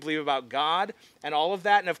Jesus, what you believe about God, and all of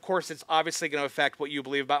that. And of course, it's obviously going to affect what you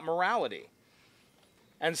believe about morality.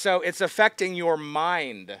 And so it's affecting your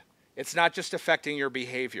mind. It's not just affecting your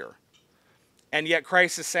behavior. And yet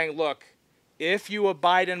Christ is saying, look, if you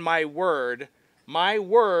abide in my word,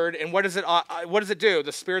 and what does it do?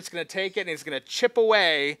 The Spirit's going to take it and he's going to chip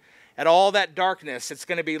away at all that darkness. It's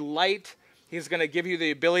going to be light. He's going to give you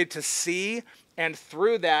the ability to see, and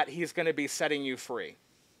through that, he's going to be setting you free.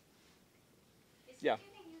 Is he giving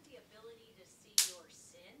you the ability to see your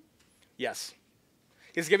sin? Yes.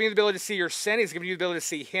 He's giving you the ability to see your sin. He's giving you the ability to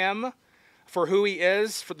see him for who he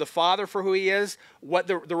is, for the Father for who he is, what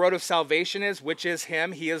the road of salvation is, which is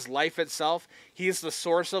him. He is life itself. He is the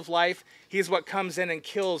source of life. He's what comes in and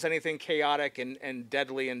kills anything chaotic and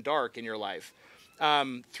deadly and dark in your life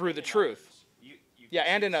through the truth. Yeah,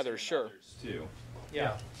 and in others, sure. Too.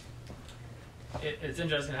 Yeah. It's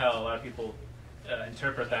interesting how a lot of people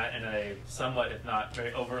interpret that in a somewhat, if not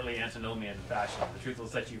very overtly antinomian fashion. The truth will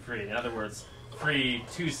set you free. In other words, free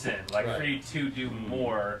to sin, like free to do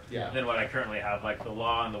more than what I currently have. Like the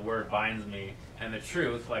law and the word binds me, and the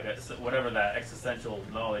truth, like whatever that existential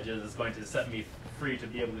knowledge is going to set me free to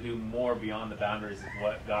be able to do more beyond the boundaries of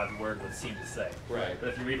what God's word would seem to say. Right. But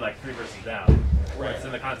if you read like 3 verses down, it's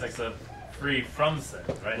in the context of free from sin,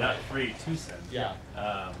 right? Not free to sin. Yeah.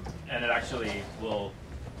 And it actually will,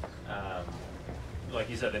 like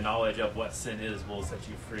you said, the knowledge of what sin is will set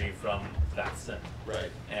you free from that sin. Right.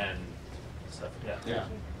 And stuff. Yeah. Yeah.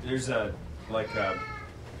 There's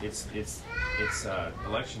it's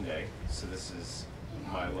election day, so this is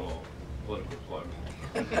my little political plug.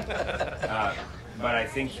 But I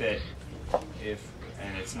think that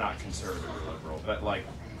and it's not conservative or liberal, but like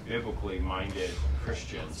biblically minded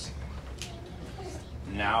Christians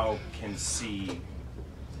now can see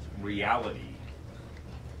reality,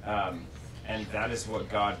 and that is what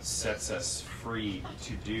God sets us free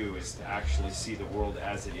to do, is to actually see the world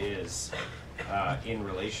as it is in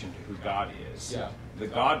relation to who God is. Yeah. The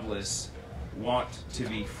godless want to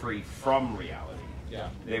be free from reality. Yeah.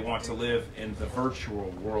 They want to live in the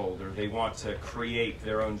virtual world, or they want to create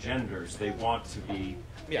their own genders. They want to be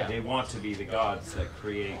the gods that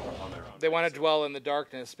create on their own. They want to dwell in the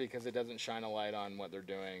darkness because it doesn't shine a light on what they're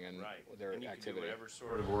doing and their and you activity. can do whatever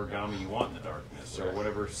sort of origami you want in the darkness, or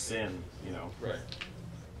whatever sin, Right.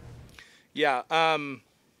 Yeah. I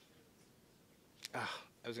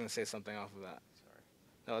was going to say something off of that. Sorry.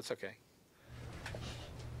 No, it's okay.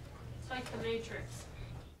 It's like the Matrix.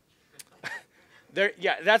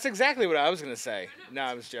 Yeah, that's exactly what I was going to say. No,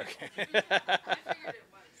 I was joking.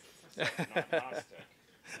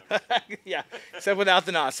 Yeah, except without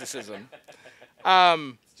the Gnosticism.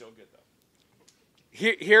 Still good though.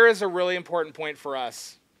 Here is a really important point for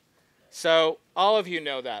us. So all of you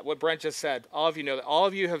know that, what Brent just said. All of you know that. All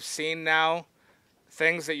of you have seen now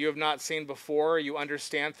things that you have not seen before. You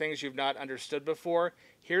understand things you've not understood before.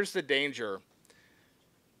 Here's the danger.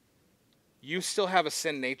 You still have a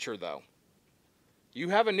sin nature, though. You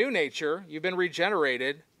have a new nature. You've been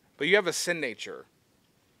regenerated, but you have a sin nature.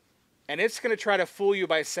 And it's going to try to fool you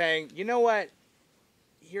by saying, you know what?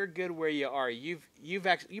 You're good where you are. You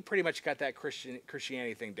pretty much got that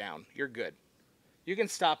Christianity thing down. You're good. You can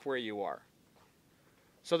stop where you are.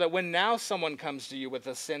 So that when now someone comes to you with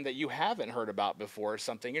a sin that you haven't heard about before or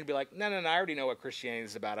something, you're going to be like, no, I already know what Christianity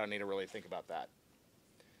is about. I don't need to really think about that.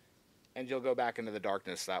 And you'll go back into the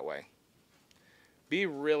darkness that way. Be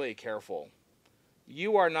really careful.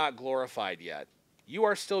 You are not glorified yet. You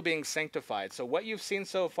are still being sanctified. So what you've seen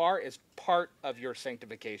so far is part of your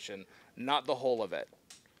sanctification, not the whole of it.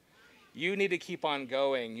 You need to keep on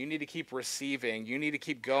going. You need to keep receiving. You need to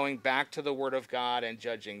keep going back to the Word of God and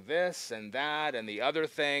judging this and that and the other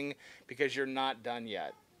thing, because you're not done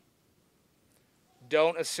yet.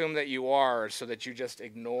 Don't assume that you are, so that you just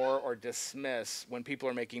ignore or dismiss when people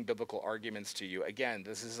are making biblical arguments to you. Again,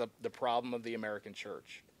 this is the problem of the American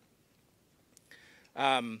church.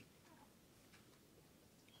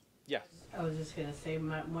 Yeah. I was just going to say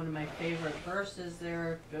one of my favorite verses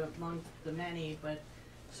there among the many, but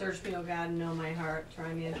search me, O God, and know my heart.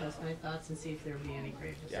 Try me and test my thoughts and see if there be any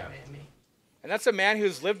grievous way in me. And that's a man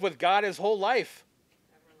who's lived with God his whole life.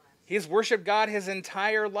 He's worshiped God his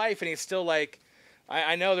entire life, and he's still like,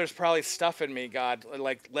 I know there's probably stuff in me, God.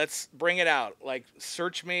 Like, let's bring it out. Like,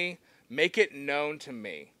 search me, make it known to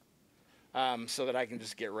me, so that I can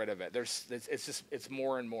just get rid of it. It's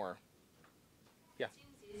more and more. Yeah. It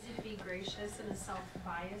seems Is it to be gracious in a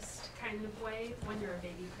self-biased kind of way when you're a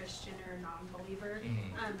baby Christian or a non-believer?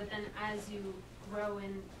 But then as you grow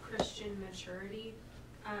in Christian maturity,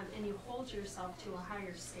 and you hold yourself to a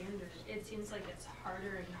higher standard, it seems like it's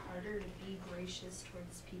harder and harder to be gracious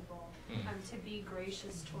towards people, to be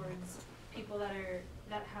gracious towards people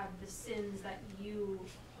that have the sins that you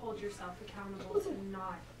hold yourself accountable to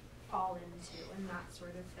not fall into, and that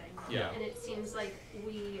sort of thing. Yeah. And it seems like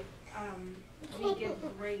we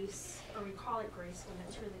give grace, or we call it grace when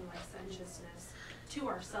it's really licentiousness, to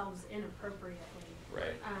ourselves inappropriately.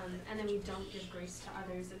 Right. And then we don't give grace to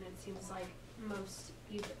others, and it seems like most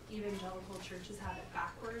evangelical churches have it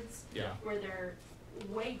backwards, where they're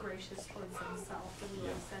way gracious towards themselves and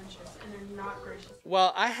licentious, and they're not gracious.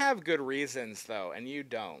 Well, I have good reasons, though, and you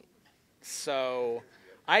don't. So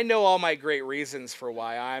I know all my great reasons for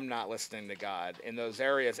why I'm not listening to God in those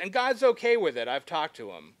areas, and God's okay with it. I've talked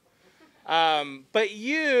to him. But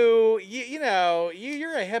you're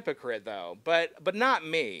a hypocrite, though, but not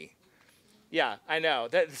me. Yeah, I know.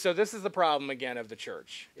 So this is the problem, again, of the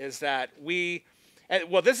church, is that this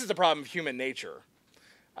is the problem of human nature,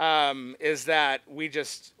 is that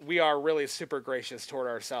we are really super gracious toward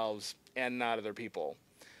ourselves and not other people.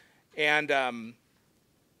 And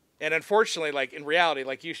unfortunately, like in reality,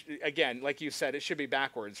 like you said, it should be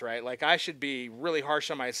backwards, right? Like I should be really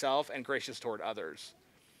harsh on myself and gracious toward others.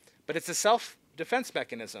 But it's a self-defense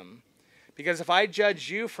mechanism, because if I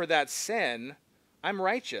judge you for that sin, I'm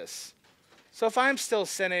righteous. So if I'm still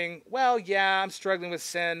sinning, well, yeah, I'm struggling with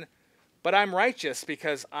sin, but I'm righteous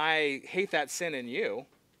because I hate that sin in you.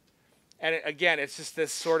 And again, it's just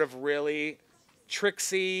this sort of really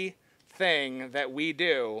tricksy thing that we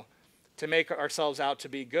do to make ourselves out to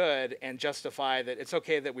be good and justify that it's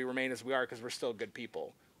okay that we remain as we are because we're still good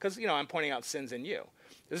people. Because, I'm pointing out sins in you.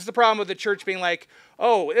 This is the problem with the church being like,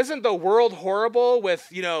 oh, isn't the world horrible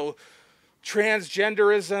with,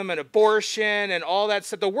 transgenderism and abortion and all that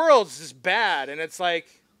stuff? The world's just bad. And it's like,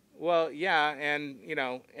 well, yeah, and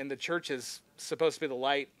the church is supposed to be the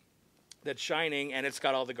light that's shining, and it's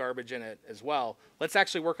got all the garbage in it as well. Let's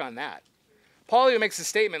actually work on that. Paul even makes a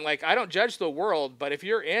statement like, I don't judge the world, but if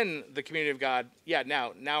you're in the community of God, yeah, now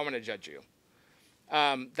I'm going to judge you.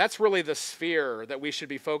 That's really the sphere that we should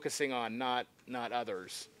be focusing on, not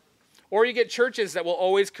others. Or you get churches that will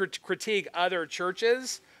always critique other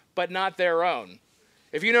churches, but not their own.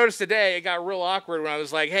 If you notice today, it got real awkward when I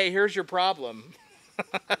was like, hey, here's your problem.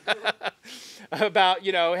 About,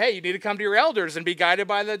 hey, you need to come to your elders and be guided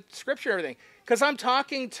by the scripture and everything. Because I'm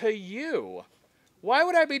talking to you. Why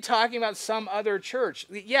would I be talking about some other church?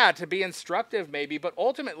 Yeah, to be instructive maybe, but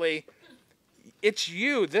ultimately, it's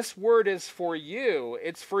you. This word is for you.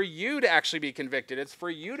 It's for you to actually be convicted. It's for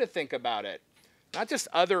you to think about it. Not just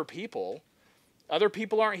other people. Other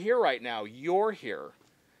people aren't here right now. You're here.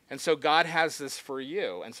 And so God has this for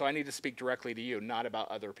you. And so I need to speak directly to you, not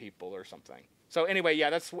about other people or something. So anyway, yeah,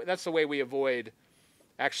 that's the way we avoid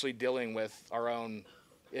actually dealing with our own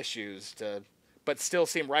issues, but still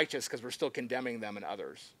seem righteous because we're still condemning them and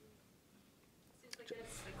others. Seems like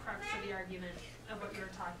that's the crux of the argument of what you're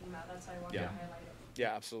talking about. That's why I wanted to highlight it.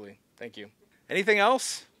 Yeah, absolutely. Thank you. Anything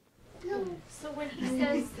else? No. So when he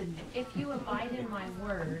says, if you abide in my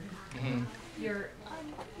word, you're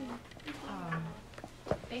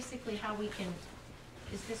basically how we can,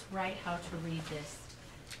 is this right how to read this?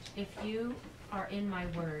 If you are in my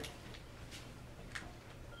word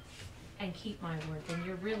and keep my word, then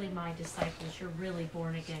you're really my disciples. You're really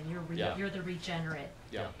born again. You're the regenerate.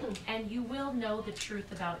 Yeah. And you will know the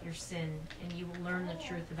truth about your sin, and you will learn the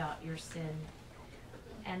truth about your sin.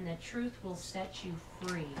 And the truth will set you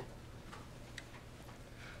free.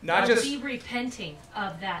 Not just be repenting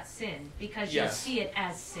of that sin, because you see it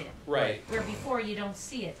as sin. Right. Where before you don't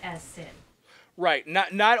see it as sin. Right.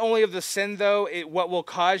 Not only of the sin though, what will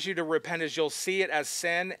cause you to repent is you'll see it as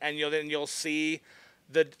sin, and you'll see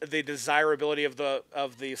the desirability of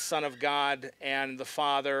the Son of God and the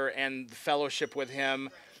Father and the fellowship with Him,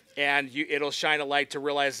 and it'll shine a light to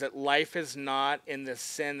realize that life is not in the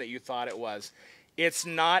sin that you thought it was. It's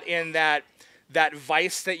not in that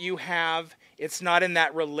vice that you have. It's not in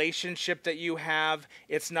that relationship that you have.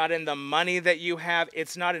 It's not in the money that you have.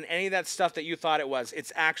 It's not in any of that stuff that you thought it was.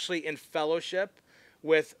 It's actually in fellowship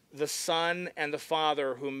with the Son and the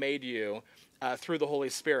Father who made you through the Holy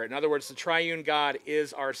Spirit. In other words, the triune God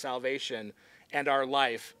is our salvation and our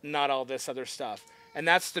life, not all this other stuff. And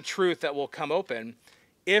that's the truth that will come open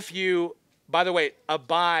if you, by the way,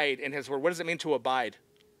 abide in His word. What does it mean to abide?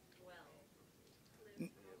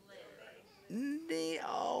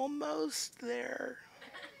 Almost there.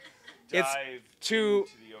 It's Dive to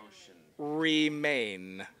into the ocean.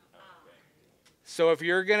 Remain. So if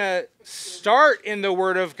you're going to start in the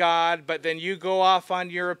Word of God, but then you go off on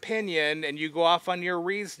your opinion, and you go off on your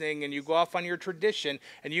reasoning, and you go off on your tradition,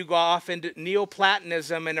 and you go off into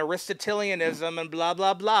Neoplatonism and Aristotelianism and blah,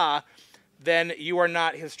 blah, blah, then you are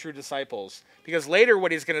not his true disciples. Because later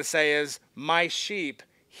what he's going to say is, my sheep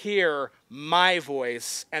hear my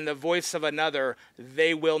voice, and the voice of another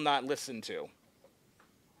they will not listen to.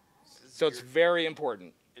 So it's very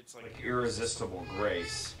important. It's like irresistible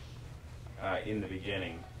grace in the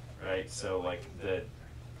beginning, right? So like the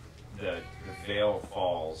veil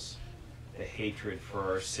falls, the hatred for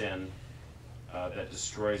our sin that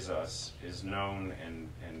destroys us is known,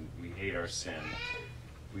 and we hate our sin.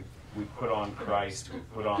 We put on Christ,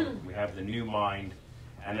 we have the new mind,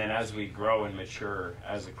 and then as we grow and mature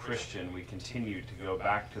as a Christian, we continue to go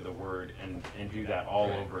back to the Word and do that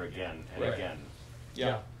all over again and again.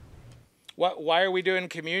 Yeah. Why are we doing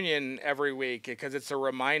communion every week? Because it's a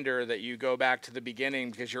reminder that you go back to the beginning,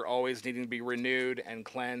 because you're always needing to be renewed and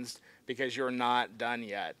cleansed, because you're not done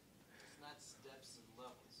yet. It's not steps and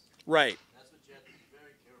levels. Right. That's what you have to be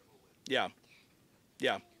very careful with. Yeah.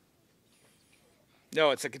 Yeah. No,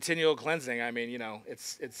 it's a continual cleansing. I mean, you know,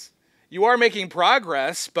 it's you are making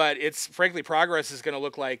progress, but it's frankly progress is going to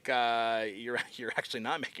look like you're actually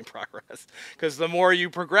not making progress, because the more you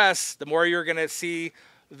progress, the more you're going to see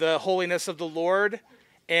the holiness of the Lord,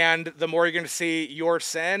 and the more you're going to see your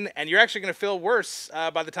sin, and you're actually going to feel worse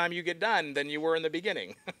by the time you get done than you were in the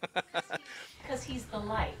beginning. Because he's the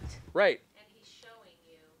light. Right. And he's showing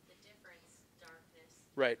you the difference, darkness,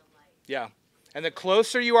 Right. and the light. Yeah. And the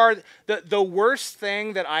closer you are, the worst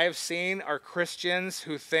thing that I have seen are Christians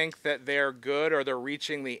who think that they're good or they're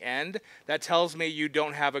reaching the end. That tells me you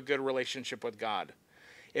don't have a good relationship with God.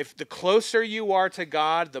 If the closer you are to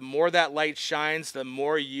God, the more that light shines, the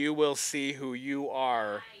more you will see who you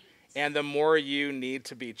are, and the more you need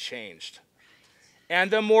to be changed. And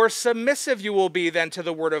the more submissive you will be then to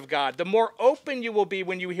the Word of God. The more open you will be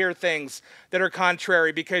when you hear things that are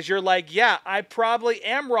contrary, because you're like, yeah, I probably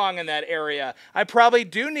am wrong in that area. I probably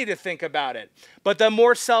do need to think about it. But the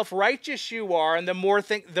more self-righteous you are, and the more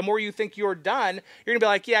you think you're done, you're going to be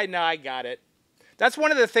like, yeah, no, I got it. That's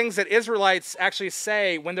one of the things that Israelites actually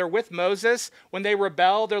say when they're with Moses. When they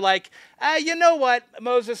rebel, they're like, you know what,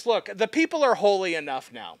 Moses, look, the people are holy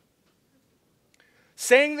enough now.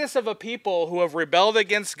 Saying this of a people who have rebelled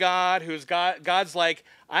against God, God's like,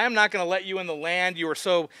 I am not going to let you in the land. You are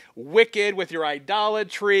so wicked with your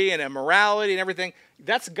idolatry and immorality and everything.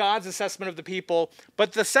 That's God's assessment of the people.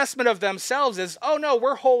 But the assessment of themselves is, oh no,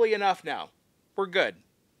 we're holy enough now. We're good.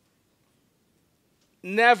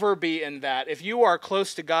 Never be in that. If you are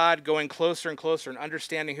close to God, going closer and closer and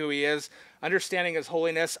understanding who he is, understanding his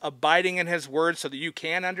holiness, abiding in his word so that you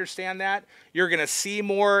can understand that, you're going to see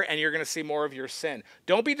more, and you're going to see more of your sin.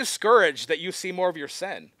 Don't be discouraged that you see more of your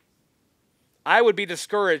sin. I would be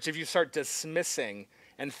discouraged if you start dismissing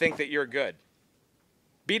and think that you're good.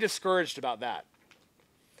 Be discouraged about that.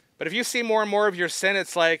 But if you see more and more of your sin,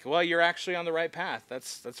 it's like, well, you're actually on the right path.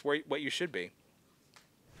 That's what you should be.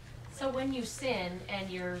 So when you sin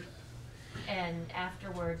and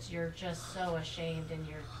afterwards you're just so ashamed and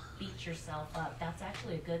you beat yourself up, that's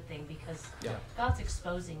actually a good thing, because God's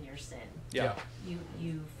exposing your sin. Yeah.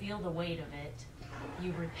 You feel the weight of it.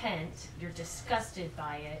 You repent. You're disgusted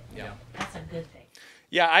by it. Yeah. That's a good thing.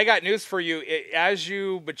 Yeah, I got news for you. As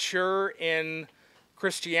you mature in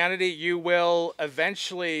Christianity, you will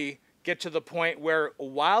eventually get to the point where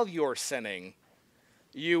while you're sinning,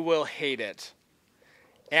 you will hate it.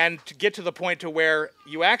 And to get to the point to where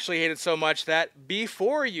you actually hate it so much that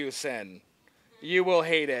before you sin, you will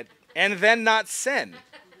hate it and then not sin.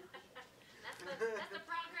 That's the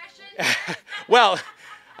progression. Well,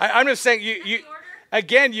 I'm just saying,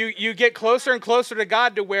 you get closer and closer to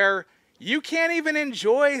God to where you can't even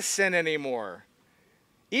enjoy sin anymore.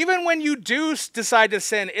 Even when you do decide to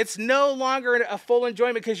sin, it's no longer a full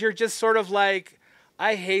enjoyment, because you're just sort of like,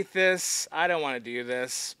 I hate this. I don't want to do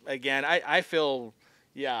this again. I feel...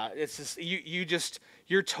 Yeah, it's just,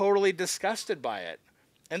 you're totally disgusted by it.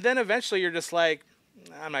 And then eventually you're just like,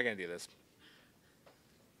 I'm not going to do this.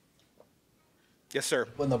 Yes, sir.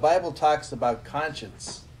 When the Bible talks about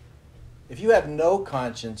conscience, if you have no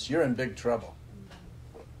conscience, you're in big trouble.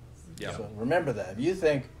 Yeah. So remember that.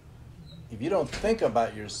 If you don't think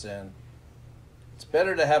about your sin, it's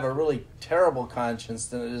better to have a really terrible conscience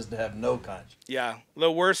than it is to have no conscience. Yeah,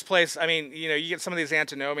 the worst place. I mean, you get some of these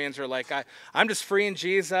antinomians who are like, I'm just free in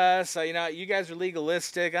Jesus. You guys are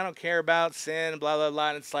legalistic. I don't care about sin, blah, blah, blah.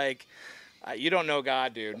 And it's like, you don't know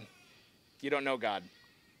God, dude. You don't know God.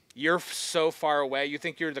 You're so far away. You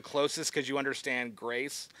think you're the closest because you understand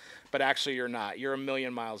grace, but actually you're not. You're a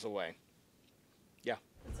million miles away.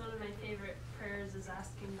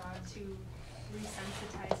 asking God to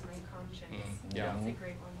resensitize my conscience. Yeah. That's a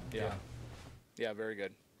great one. Yeah. Yeah, very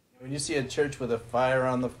good. When you see a church with a fire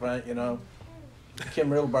on the front, you know, Kim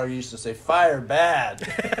Riddlebar used to say, "Fire bad,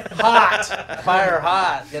 hot, fire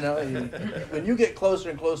hot." You know, when you get closer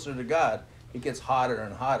and closer to God, it gets hotter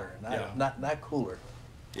and hotter, not cooler.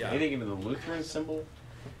 Yeah. Anything into the Lutheran symbol?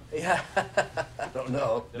 Yeah, I don't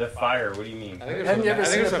know. The fire. What do you mean? Haven't you ever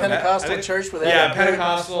seen a Pentecostal church with that? Yeah,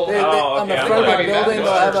 Pentecostal. On the front of the building,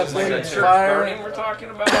 they'll have a big fire. Burning we're talking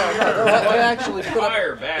about. They actually put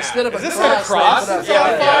fire back. Instead of Is this a cross? They Is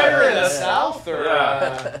there a fire in the south? Or,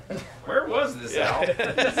 where was this out?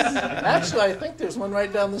 Actually, I think there's one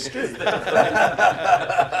right down the street.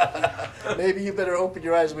 Maybe you better open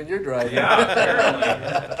your eyes when you're driving. Yeah,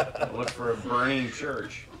 apparently. Look for a burning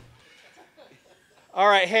church. All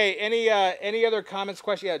right. Hey, any other comments,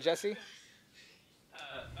 questions? Yeah, Jesse?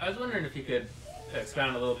 I was wondering if you could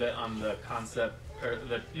expound a little bit on the concept, or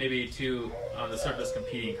maybe two on the surface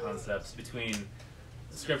competing concepts between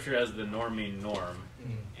Scripture as the norming norm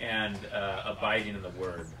and abiding in the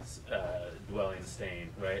Word, dwelling and staying,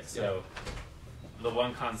 right? So the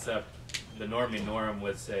one concept, the norming norm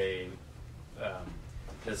would say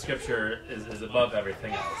the Scripture is above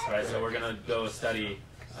everything else, right? So we're going to go study,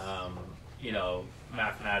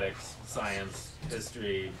 mathematics, science,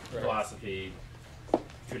 history, philosophy,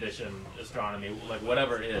 tradition, astronomy, like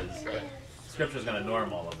whatever it is. Right. Scripture's going to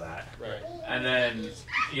norm all of that. Right. And then,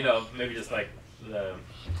 maybe just like the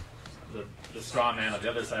straw man on the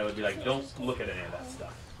other side would be like, don't look at any of that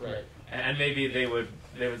stuff. Right. And maybe they would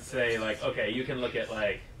say like, okay, you can look at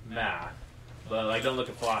like math, but like don't look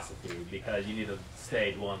at philosophy because you need to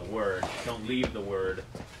stay dwell in the Word. Don't leave the Word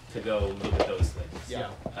to go look at those things. Yeah.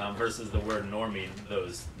 Versus the Word norming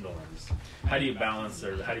those norms. How do you balance,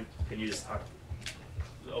 or can you just talk?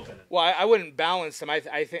 Open it. Well, I wouldn't balance them. I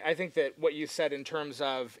think that what you said in terms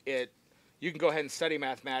of it, you can go ahead and study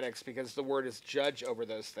mathematics because the Word is judge over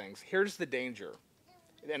those things. Here's the danger,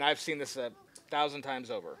 and I've seen this 1,000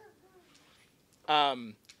 times over.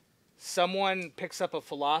 Someone picks up a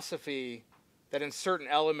philosophy that in certain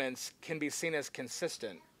elements can be seen as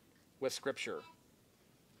consistent with Scripture.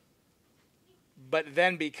 But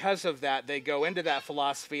then because of that, they go into that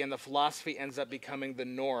philosophy, and the philosophy ends up becoming the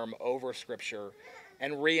norm over Scripture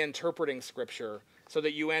and reinterpreting Scripture so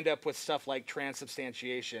that you end up with stuff like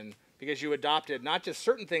transubstantiation because you adopted not just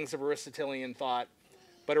certain things of Aristotelian thought,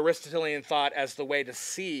 but Aristotelian thought as the way to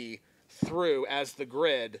see through, as the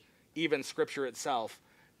grid, even Scripture itself.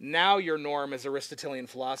 Now your norm is Aristotelian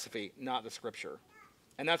philosophy, not the Scripture.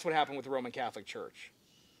 And that's what happened with the Roman Catholic Church.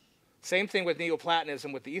 Same thing with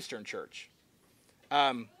Neoplatonism with the Eastern Church.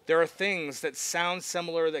 There are things that sound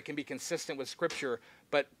similar that can be consistent with Scripture,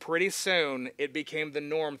 but pretty soon it became the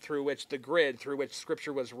norm through which the grid, through which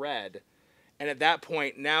Scripture was read. And at that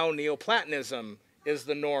point, now Neoplatonism is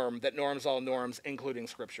the norm that norms all norms, including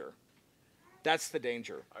Scripture. That's the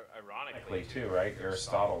danger. Ironically, too, right?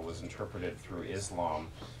 Aristotle was interpreted through Islam,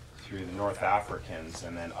 through the North Africans,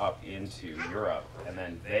 and then up into Europe, and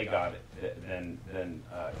then they got it. Then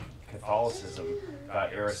Catholicism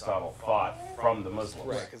got Aristotle thought from the Muslims.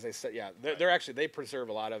 Right, because they said, they're actually, they preserve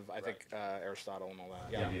a lot of, I think, Aristotle and all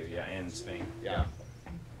that. Yeah, they do, and Spain. Yeah.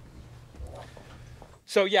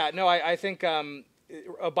 So I think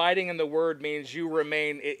abiding in the Word means you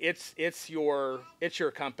remain. It's your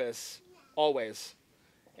compass always,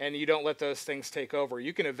 and you don't let those things take over.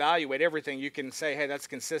 You can evaluate everything. You can say, hey, that's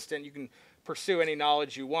consistent. You can pursue any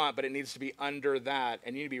knowledge you want, but it needs to be under that,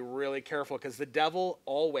 and you need to be really careful because the devil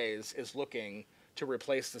always is looking to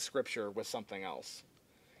replace the Scripture with something else,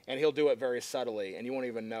 and he'll do it very subtly, and you won't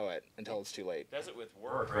even know it until it's too late. Does it with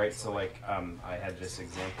work, right? So I had this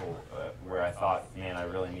example where I thought, man, I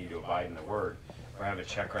really need to abide in the Word. Where I have a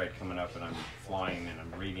check ride coming up, and I'm flying, and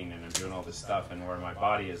I'm reading, and I'm doing all this stuff, and where my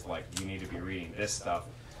body is like, you need to be reading this stuff.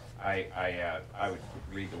 I would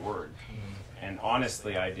read the Word. And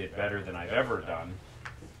honestly, I did better than I've ever done,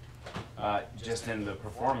 just in the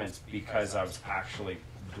performance, because I was actually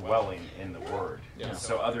dwelling in the Word. Yeah. And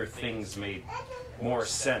so other things made more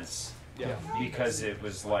sense, because it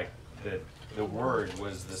was like the Word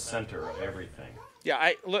was the center of everything.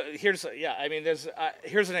 Yeah, here's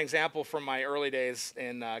an example from my early days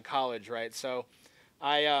in college, right? So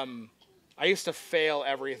I used to fail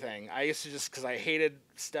everything. I used to just, because I hated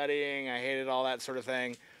studying, I hated all that sort of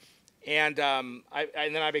thing. And then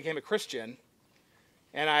I became a Christian,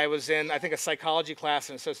 and I was in, I think, a psychology class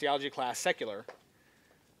and a sociology class, secular.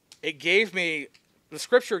 The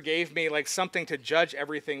Scripture gave me like something to judge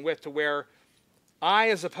everything with, to where I,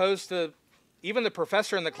 as opposed to even the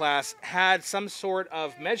professor in the class, had some sort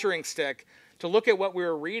of measuring stick to look at what we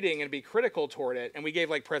were reading and be critical toward it, and we gave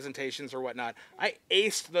like presentations or whatnot. I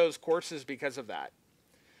aced those courses because of that.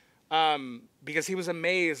 Because he was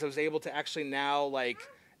amazed I was able to actually now like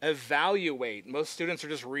evaluate. Most students are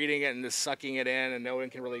just reading it and just sucking it in, and no one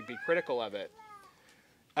can really be critical of it.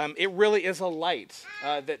 It really is a light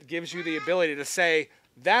that gives you the ability to say,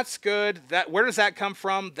 that's good, where does that come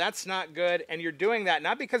from? That's not good. And you're doing that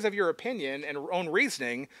not because of your opinion and own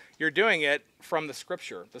reasoning. You're doing it from the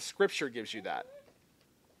Scripture. The Scripture gives you that.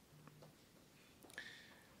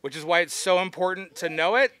 Which is why it's so important to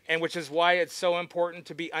know it, and which is why it's so important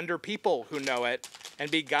to be under people who know it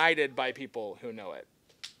and be guided by people who know it.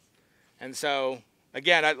 And so,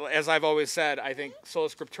 again, as I've always said, I think sola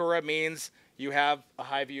scriptura means you have a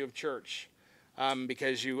high view of church.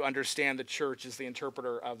 Because you understand the church is the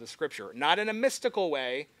interpreter of the Scripture. Not in a mystical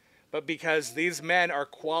way, but because these men are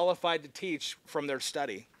qualified to teach from their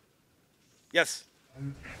study. Yes?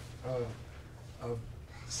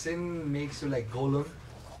 Sin makes you like Golem.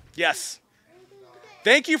 Yes.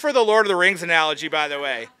 Thank you for the Lord of the Rings analogy, by the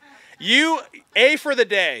way. A for the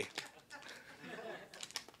day.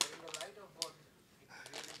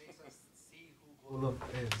 Golem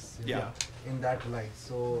is. Yeah. In that light,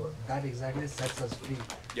 so that exactly sets us free.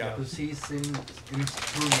 Yeah. To see sin in its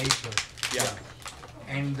true nature. Yeah.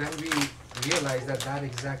 And then we realize that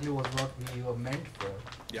exactly was what we were meant for.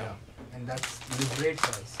 Yeah. And that liberates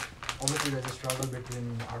us. Obviously, there's a struggle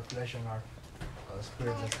between our flesh and our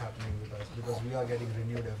spirit that's happening with us, because we are getting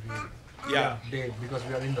renewed every day because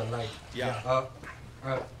we are in the light. Yeah.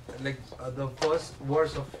 The first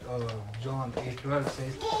verse of John 8:12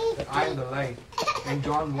 says that I am the light, and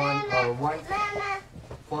John 1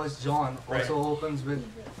 John also opens with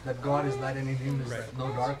that God is light and in Him is no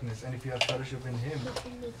darkness, and if you have fellowship in Him,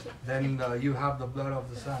 then you have the blood of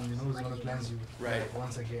the Son, who's going to cleanse you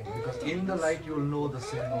once again, because in the light you will know the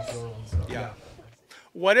sin of your own self. Yeah.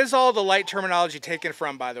 What is all the light terminology taken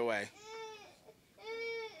from, by the way?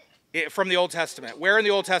 From the Old Testament. Where in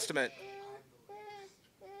the Old Testament?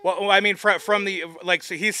 Well, I mean, from the, like,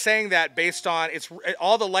 so he's saying that based on,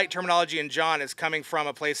 all the light terminology in John is coming from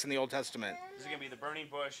a place in the Old Testament. Is it going to be the burning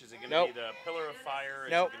bush? Is it going to be the pillar of fire?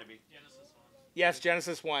 Is Nope. it going to be Genesis 1? Yes,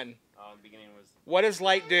 Genesis 1. The beginning was. What does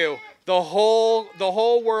light do? The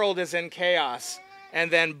whole world is in chaos, and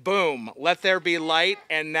then boom, let there be light,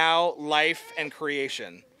 and now life and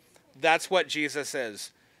creation. That's what Jesus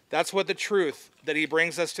is. That's what the truth that He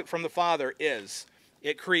brings us to, from the Father is.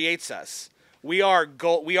 It creates us. We are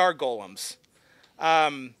golems.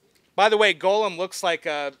 By the way, golem looks like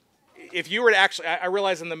if you were to actually, I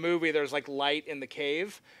realize in the movie there's like light in the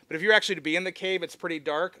cave, but if you were actually to be in the cave, it's pretty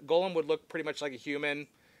dark. Golem would look pretty much like a human,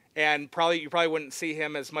 and you probably wouldn't see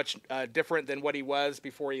him as much different than what he was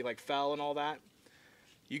before he like fell and all that.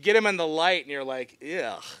 You get him in the light, and you're like,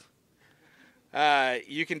 ugh.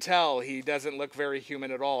 You can tell he doesn't look very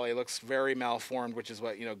human at all. He looks very malformed, which is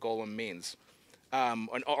what golem means.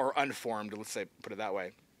 Or unformed, let's say, put it that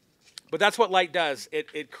way. But that's what light does.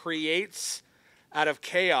 It creates out of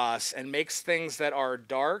chaos and makes things that are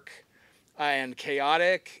dark and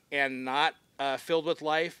chaotic and not filled with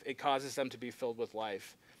life. It causes them to be filled with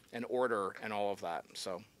life and order and all of that.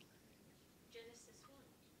 So, Genesis 1.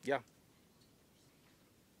 yeah.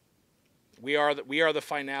 We are the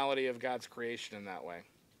finality of God's creation in that way.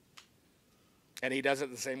 And He does it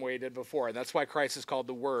the same way He did before. And that's why Christ is called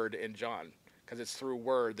the Word in John. Because it's through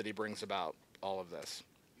Word that He brings about all of this.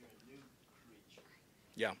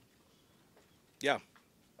 Yeah. Yeah.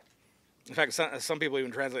 In fact, some people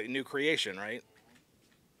even translate new creation, right?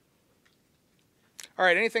 All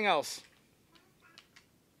right, anything else?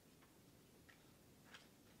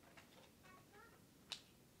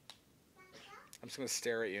 I'm just going to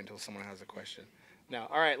stare at you until someone has a question. No.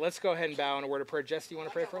 All right, let's go ahead and bow in a word of prayer. Jess, do you want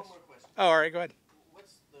to pray for us? Oh, all right, go ahead.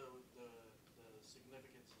 What's the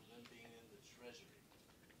significance of them being in the treasury?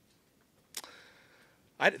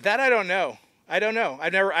 I don't know. I don't know. I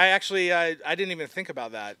didn't even think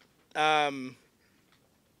about that.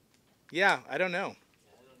 Yeah, I don't know.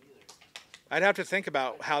 I'd have to think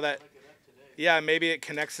about how that. Yeah, maybe it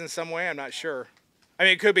connects in some way. I'm not sure. I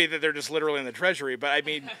mean, it could be that they're just literally in the treasury, but I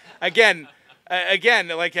mean, again,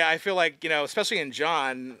 like I feel like especially in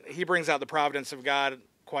John, he brings out the providence of God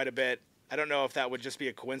quite a bit. I don't know if that would just be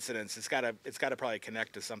a coincidence. It's got to probably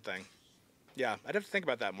connect to something. Yeah, I'd have to think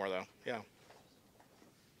about that more though. Yeah.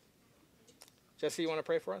 Jesse, you want to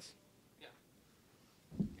pray for us? Yeah.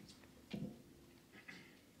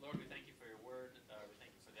 Lord, we thank you for your word. We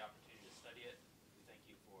thank you for the opportunity to study it. We thank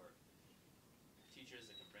you for teachers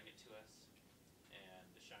that can bring it to us and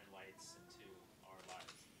to shine lights into our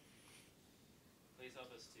lives. Please help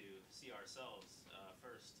us to see ourselves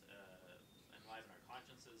first and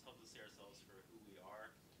consciences, helps us see ourselves for who we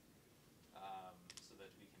are, so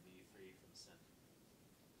that we can be free from sin.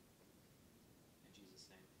 In Jesus'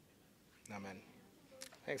 name, amen. Amen.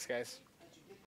 Thanks, guys.